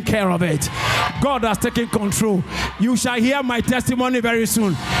has taken care of it. God has taken control. You shall hear my testimony very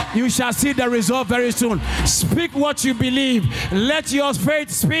soon. You shall see the result very soon. Speak what you believe. Let your faith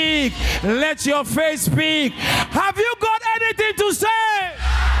speak. Let your faith speak. Have you got anything to say?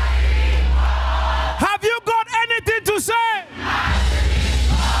 Have you got anything to say?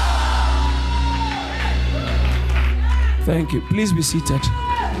 Thank you. Please be seated.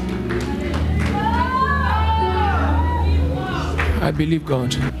 I believe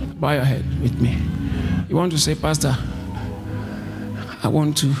God. Bow your head with me. You want to say, Pastor, I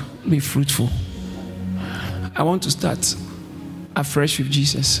want to be fruitful. I want to start afresh with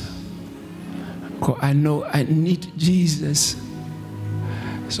Jesus. Because I know I need Jesus.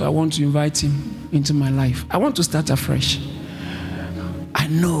 So I want to invite him into my life. I want to start afresh. I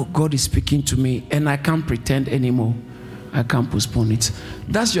know God is speaking to me and I can't pretend anymore. I can't postpone it.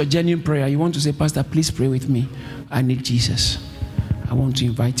 That's your genuine prayer. You want to say, Pastor, please pray with me. I need Jesus. I want to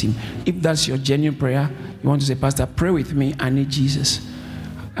invite him. If that's your genuine prayer, you want to say, Pastor, pray with me. I need Jesus.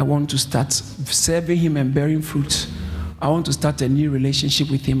 I want to start serving him and bearing fruit. I want to start a new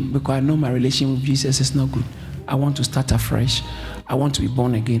relationship with him because I know my relationship with Jesus is not good. I want to start afresh. I want to be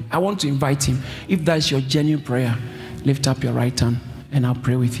born again. I want to invite him. If that's your genuine prayer, lift up your right hand and I'll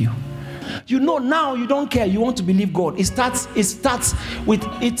pray with you. You know now you don't care. You want to believe God. It starts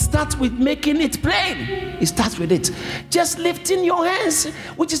with making it plain. It starts with it. Just lifting your hands,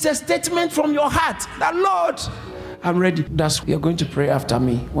 which is a statement from your heart that, Lord, I'm ready. That's you're going to pray after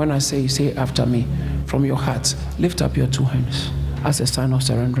me. When I say after me from your heart. Lift up your two hands as a sign of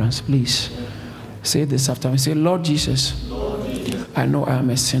surrenderance. Please say this after me. Say, Lord Jesus, I know I am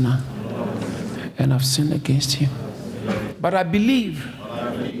a sinner and I've sinned against you. But I believe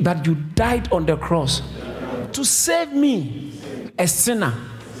that you died on the cross to save me, a sinner,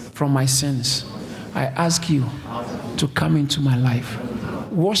 from my sins. I ask you to come into my life.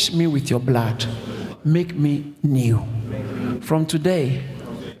 Wash me with your blood. Make me new. From today,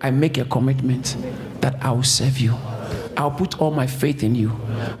 I make a commitment that I will serve you. I'll put all my faith in you.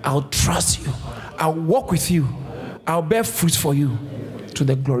 I'll trust you. I'll walk with you. I'll bear fruit for you to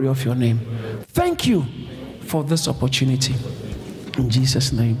the glory of your name. Thank you for this opportunity. In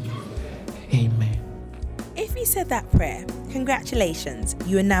Jesus' name, amen. If you said that prayer, congratulations,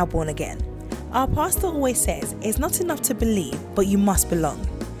 you are now born again. Our pastor always says it's not enough to believe, but you must belong.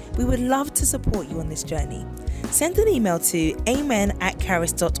 We would love to support you on this journey. Send an email to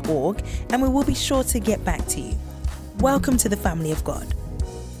amen@charis.org and we will be sure to get back to you. Welcome to the family of God.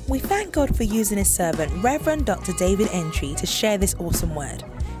 We thank God for using his servant, Reverend Dr. David Entry, to share this awesome word.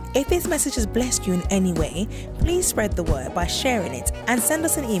 If this message has blessed you in any way, please spread the word by sharing it and send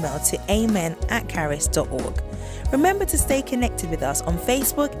us an email to amen@charis.org. Remember to stay connected with us on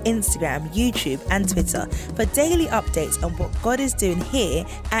Facebook, Instagram, YouTube and Twitter for daily updates on what God is doing here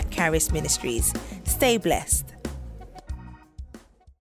at Charis Ministries. Stay blessed.